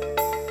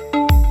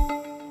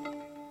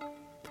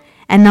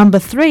 And number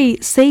 3,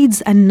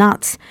 seeds and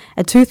nuts.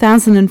 A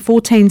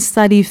 2014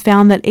 study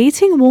found that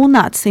eating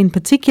walnuts in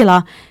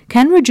particular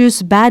can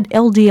reduce bad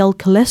LDL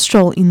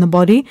cholesterol in the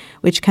body,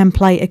 which can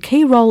play a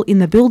key role in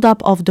the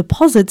buildup of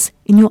deposits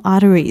in your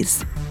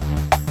arteries.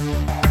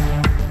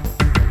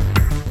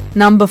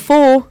 Number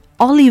 4,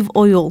 olive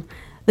oil.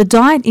 The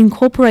diet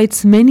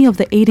incorporates many of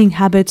the eating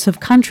habits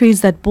of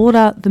countries that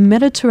border the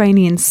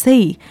Mediterranean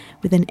Sea,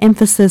 with an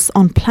emphasis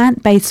on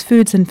plant-based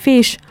foods and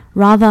fish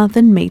rather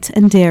than meat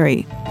and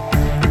dairy.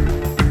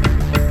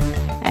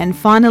 And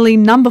finally,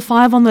 number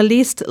 5 on the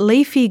list,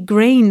 leafy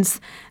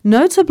greens.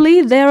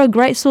 Notably, they're a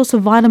great source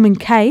of vitamin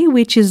K,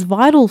 which is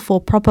vital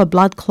for proper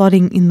blood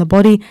clotting in the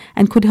body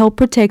and could help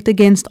protect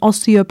against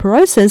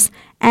osteoporosis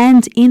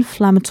and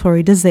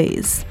inflammatory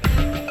disease.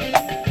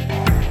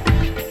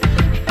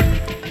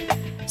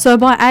 So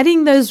by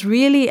adding those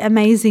really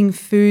amazing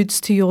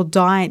foods to your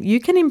diet, you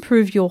can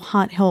improve your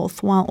heart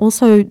health while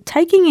also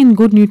taking in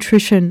good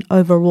nutrition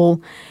overall.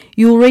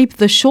 You'll reap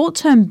the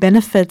short-term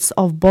benefits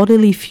of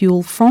bodily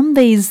fuel from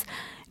these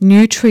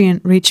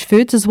nutrient-rich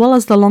foods, as well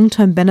as the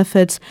long-term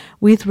benefits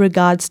with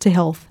regards to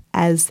health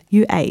as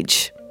you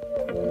age.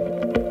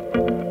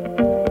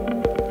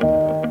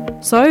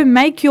 So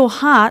make your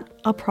heart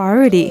a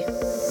priority.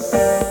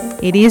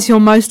 It is your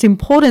most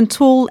important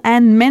tool,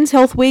 and Men's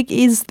Health Week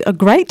is a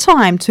great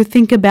time to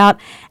think about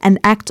and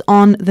act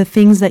on the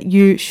things that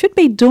you should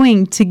be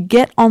doing to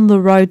get on the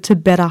road to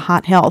better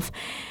heart health.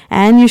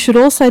 And you should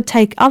also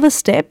take other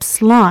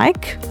steps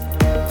like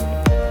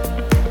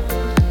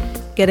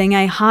getting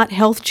a heart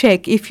health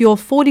check if you're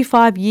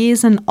 45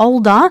 years and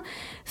older,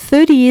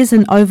 30 years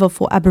and over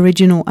for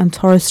Aboriginal and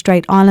Torres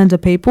Strait Islander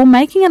people,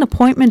 making an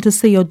appointment to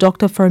see your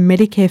doctor for a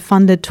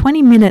Medicare-funded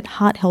 20-minute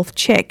heart health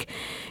check.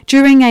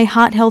 During a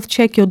heart health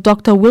check, your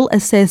doctor will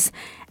assess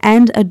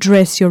and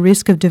address your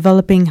risk of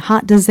developing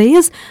heart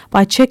disease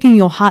by checking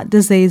your heart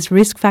disease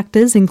risk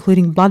factors,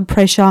 including blood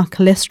pressure,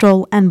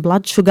 cholesterol and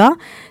blood sugar,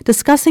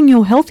 discussing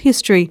your health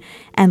history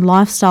and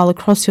lifestyle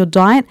across your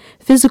diet,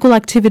 physical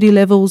activity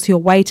levels, your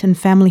weight and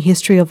family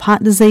history of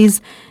heart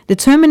disease,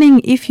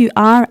 determining if you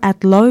are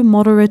at low,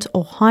 moderate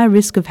or high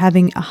risk of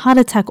having a heart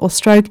attack or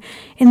stroke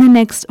in the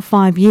next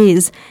 5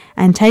 years,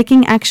 and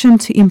taking action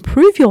to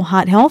improve your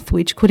heart health,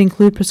 which could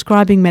include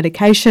prescribing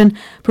medication,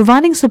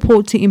 providing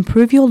support to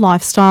improve your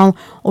lifestyle,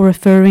 or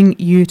referring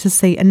you to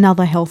see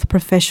another health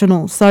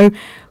professional. So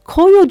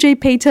call your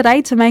GP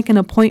today to make an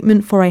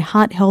appointment for a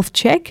heart health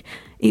check.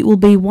 It will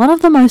be one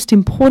of the most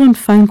important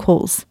phone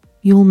calls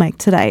you'll make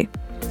today.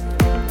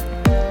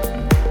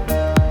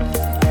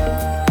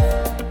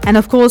 And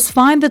of course,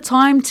 find the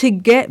time to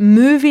get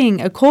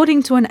moving.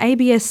 According to an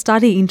ABS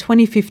study in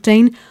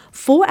 2015,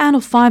 4 out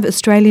of 5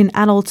 Australian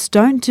adults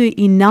don't do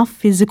enough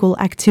physical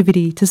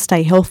activity to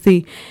stay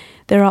healthy.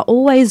 There are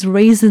always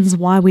reasons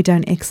why we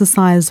don't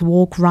exercise,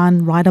 walk,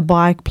 run, ride a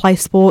bike, play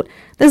sport.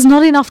 There's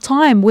not enough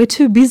time. We're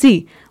too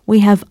busy.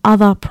 We have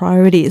other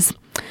priorities.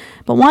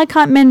 But why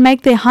can't men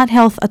make their heart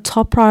health a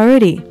top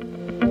priority?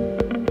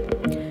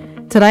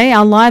 Today,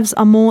 our lives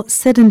are more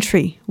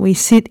sedentary. We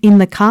sit in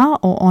the car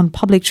or on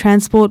public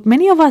transport.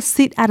 Many of us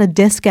sit at a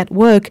desk at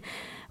work.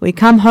 We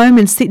come home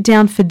and sit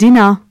down for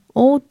dinner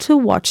or to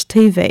watch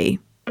TV.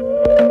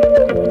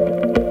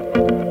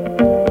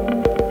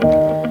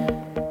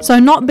 So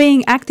not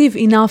being active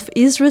enough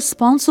is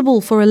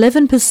responsible for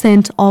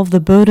 11% of the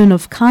burden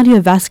of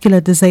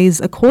cardiovascular disease,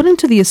 according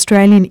to the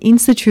Australian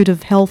Institute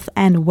of Health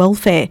and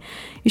Welfare.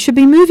 You should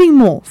be moving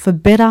more for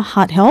better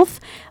heart health,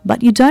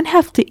 but you don't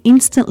have to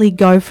instantly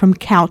go from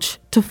couch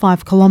to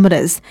 5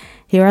 kilometres.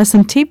 Here are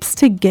some tips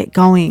to get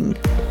going.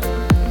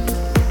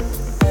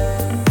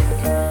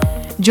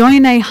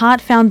 Join a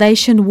Heart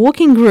Foundation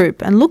walking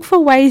group and look for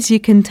ways you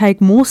can take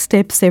more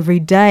steps every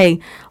day.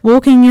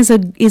 Walking is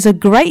a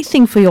great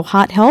thing for your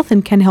heart health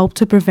and can help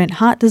to prevent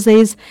heart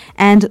disease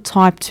and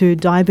type 2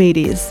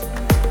 diabetes.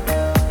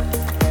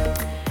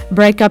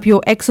 Break up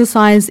your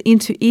exercise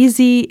into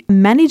easy,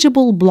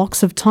 manageable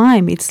blocks of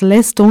time. It's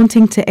less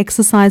daunting to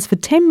exercise for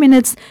 10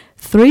 minutes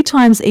 3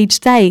 times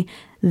each day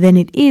than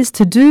it is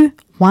to do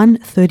one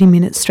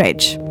 30-minute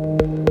stretch.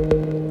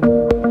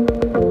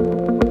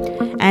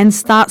 And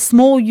start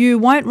small. You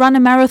won't run a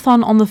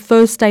marathon on the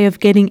first day of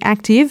getting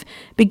active.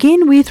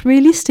 Begin with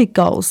realistic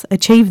goals,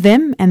 achieve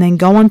them, and then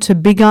go on to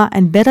bigger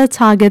and better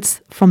targets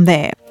from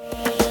there.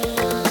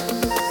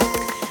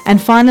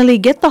 And finally,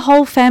 get the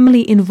whole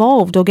family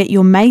involved or get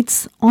your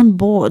mates on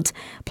board.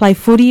 Play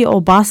footy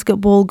or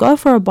basketball, go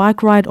for a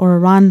bike ride or a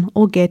run,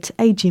 or get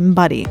a gym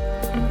buddy.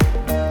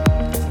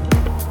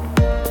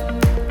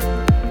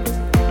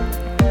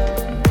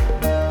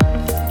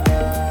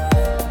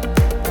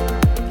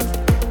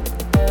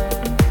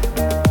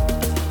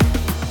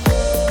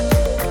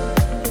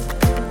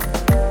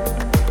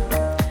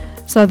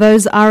 So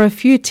those are a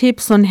few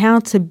tips on how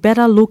to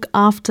better look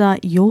after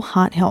your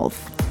heart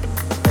health.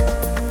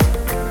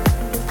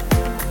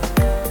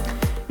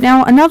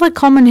 Now, another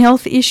common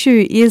health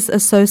issue is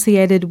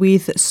associated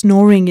with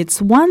snoring.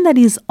 It's one that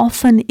is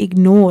often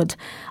ignored.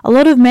 A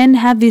lot of men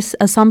have this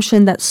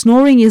assumption that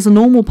snoring is a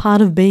normal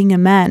part of being a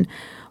man.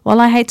 Well,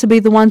 I hate to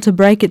be the one to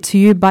break it to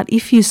you, but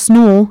if you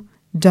snore,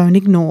 don't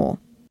ignore.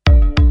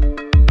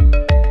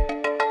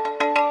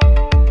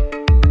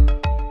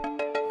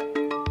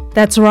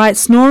 That's right,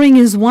 snoring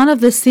is one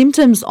of the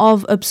symptoms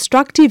of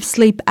obstructive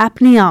sleep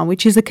apnea,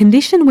 which is a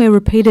condition where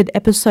repeated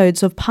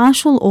episodes of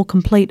partial or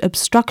complete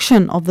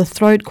obstruction of the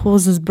throat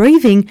causes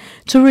breathing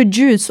to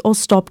reduce or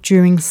stop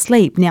during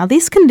sleep. Now,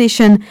 this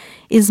condition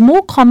is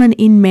more common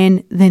in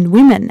men than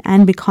women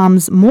and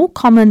becomes more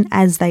common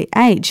as they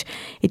age.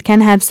 It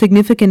can have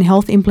significant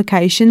health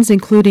implications,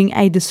 including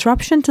a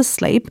disruption to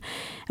sleep.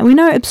 And we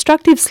know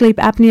obstructive sleep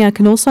apnea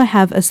can also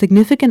have a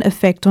significant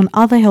effect on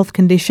other health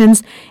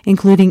conditions,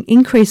 including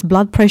increased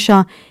blood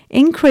pressure,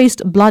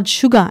 increased blood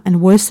sugar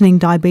and worsening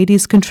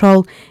diabetes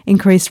control,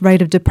 increased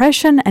rate of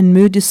depression and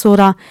mood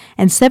disorder,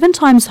 and 7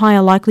 times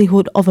higher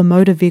likelihood of a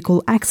motor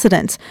vehicle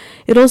accident.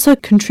 It also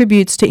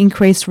contributes to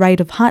increased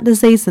rate of heart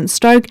disease and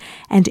stroke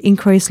and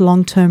increased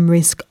long-term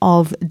risk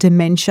of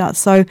dementia.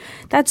 So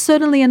that's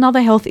certainly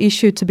another health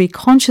issue to be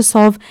conscious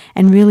of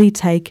and really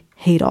take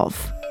heed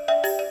of.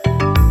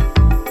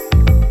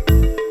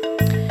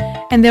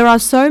 And there are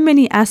so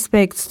many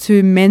aspects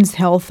to men's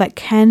health that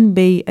can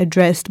be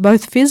addressed,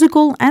 both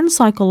physical and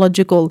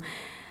psychological.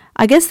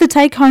 I guess the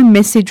take-home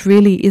message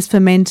really is for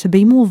men to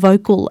be more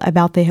vocal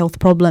about their health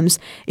problems.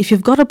 If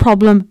you've got a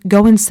problem,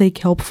 go and seek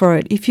help for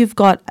it. If you've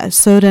got a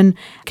certain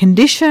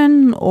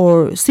condition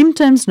or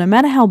symptoms, no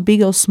matter how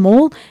big or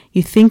small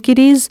you think it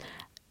is,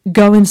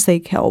 go and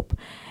seek help.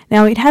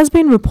 Now, it has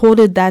been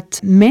reported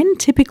that men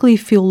typically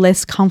feel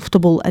less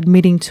comfortable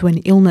admitting to an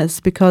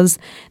illness because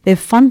they're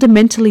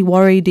fundamentally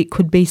worried it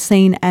could be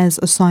seen as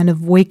a sign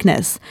of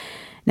weakness.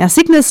 Now,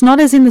 sickness,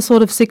 not as in the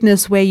sort of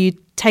sickness where you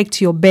take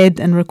to your bed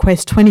and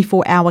request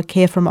 24-hour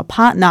care from a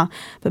partner,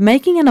 but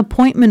making an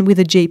appointment with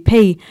a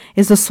GP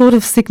is the sort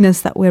of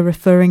sickness that we're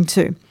referring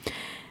to.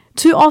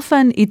 Too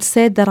often it's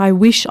said that I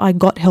wish I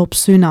got help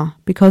sooner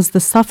because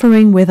the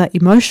suffering, whether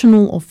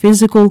emotional or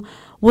physical,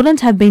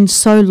 wouldn't have been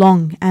so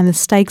long and the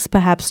stakes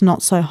perhaps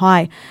not so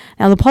high.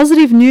 Now, the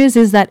positive news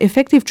is that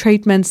effective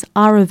treatments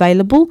are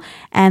available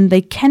and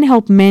they can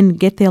help men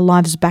get their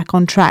lives back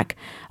on track.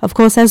 Of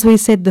course, as we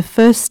said, the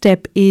first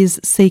step is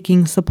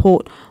seeking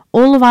support.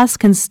 All of us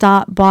can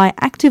start by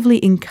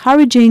actively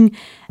encouraging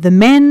the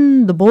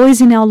men, the boys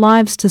in our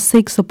lives to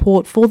seek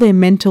support for their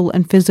mental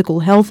and physical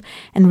health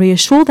and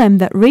reassure them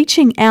that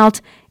reaching out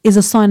is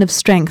a sign of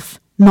strength,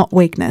 not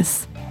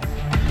weakness.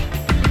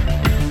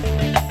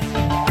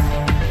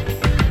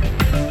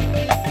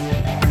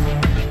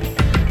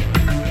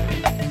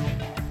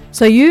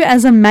 So you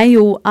as a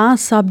male are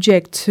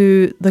subject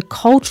to the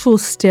cultural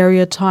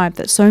stereotype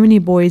that so many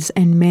boys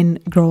and men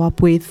grow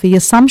up with. The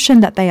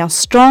assumption that they are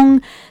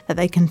strong, that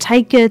they can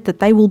take it, that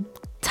they will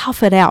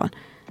tough it out.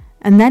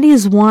 And that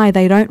is why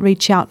they don't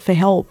reach out for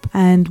help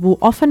and will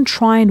often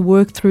try and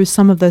work through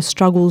some of those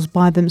struggles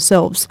by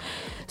themselves.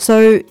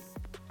 So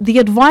the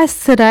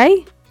advice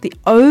today, the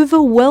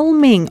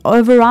overarching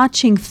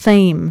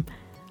theme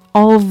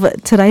of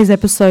today's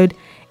episode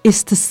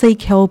is to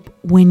seek help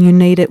when you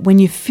need it. When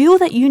you feel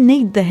that you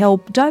need the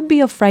help, don't be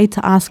afraid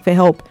to ask for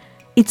help.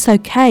 It's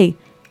okay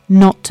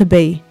not to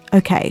be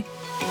okay.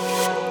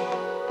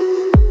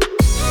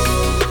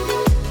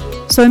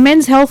 So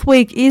Men's Health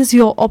Week is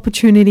your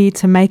opportunity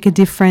to make a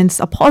difference,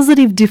 a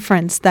positive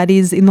difference that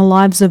is in the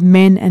lives of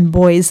men and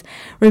boys.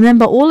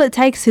 Remember, all it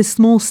takes is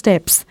small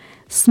steps.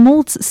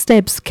 Small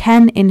steps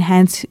can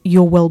enhance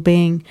your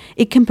well-being.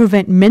 It can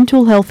prevent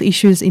mental health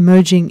issues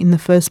emerging in the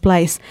first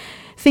place.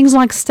 Things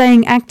like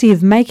staying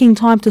active, making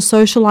time to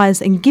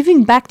socialize, and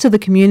giving back to the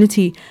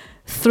community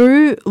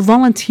through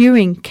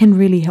volunteering can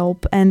really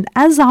help. And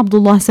as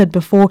Abdullah said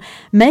before,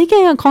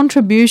 making a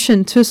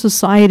contribution to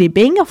society,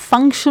 being a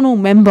functional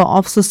member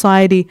of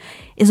society,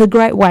 is a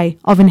great way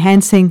of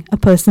enhancing a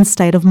person's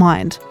state of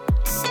mind.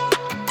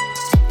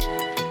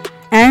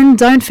 And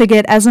don't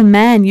forget, as a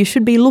man, you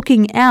should be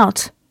looking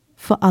out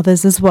for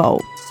others as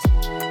well.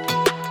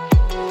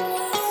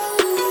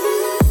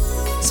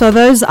 So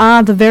those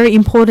are the very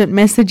important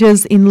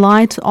messages in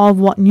light of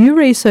what new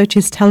research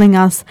is telling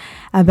us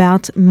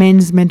about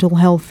men's mental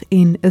health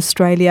in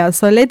Australia.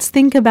 So let's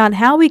think about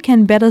how we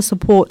can better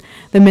support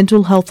the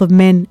mental health of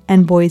men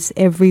and boys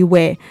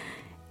everywhere.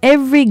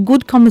 Every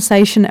good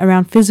conversation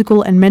around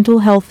physical and mental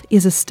health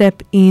is a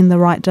step in the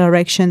right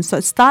direction. So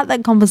start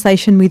that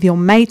conversation with your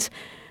mate,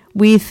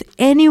 with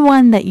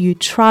anyone that you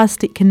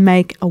trust. It can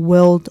make a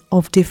world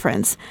of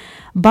difference.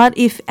 But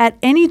if at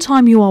any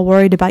time you are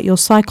worried about your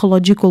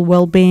psychological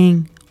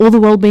well-being or the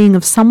well-being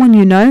of someone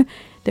you know,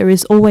 there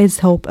is always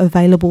help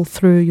available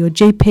through your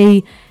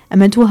GP, a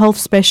mental health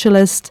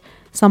specialist,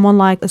 someone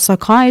like a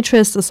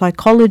psychiatrist, a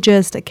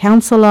psychologist, a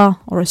counsellor,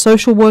 or a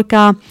social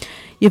worker.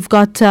 You've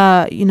got,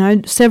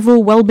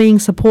 several well-being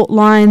support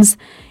lines.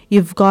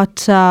 You've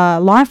got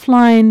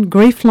Lifeline,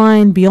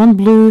 Griefline, Beyond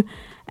Blue,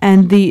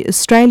 and the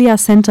Australia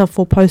Centre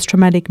for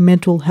Post-Traumatic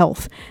Mental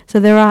Health. So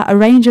there are a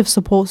range of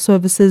support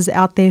services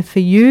out there for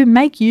you.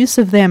 Make use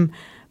of them.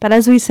 But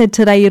as we said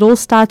today, it all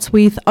starts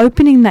with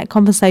opening that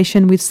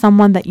conversation with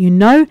someone that you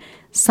know,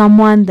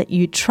 someone that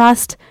you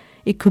trust.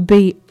 It could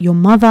be your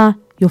mother,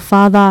 your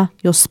father,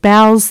 your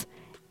spouse,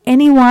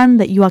 anyone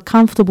that you are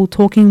comfortable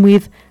talking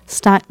with.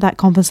 Start that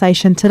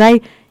conversation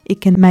today.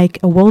 It can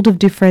make a world of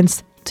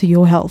difference to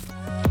your health.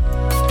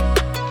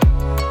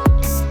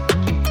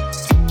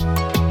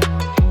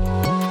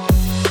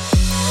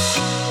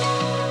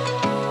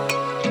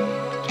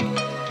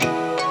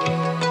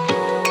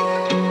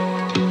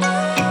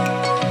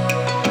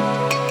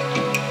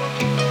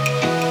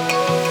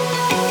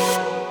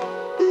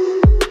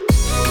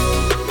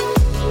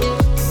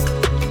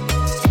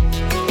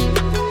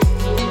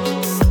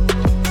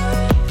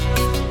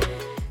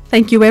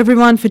 Thank you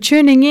everyone for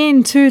tuning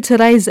in to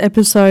today's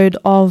episode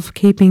of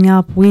Keeping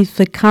Up with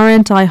the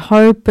Current. I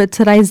hope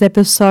today's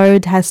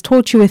episode has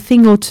taught you a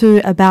thing or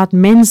two about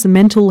men's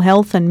mental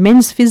health and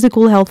men's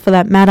physical health for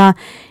that matter.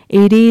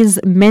 It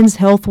is Men's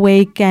Health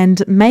Week,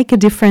 and make a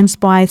difference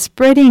by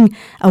spreading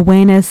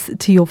awareness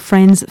to your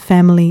friends,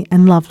 family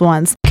and loved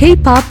ones.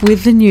 Keep up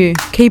with the new,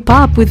 keep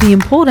up with the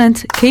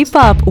important, keep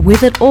up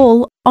with it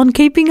all on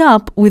Keeping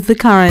Up with the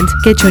Current.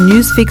 Get your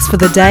news fix for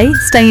the day,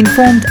 stay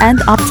informed and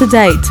up to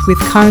date with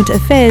current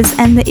affairs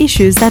and the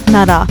issues that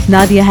matter.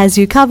 Nadia has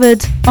you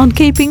covered on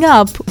Keeping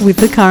Up with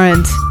the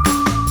Current.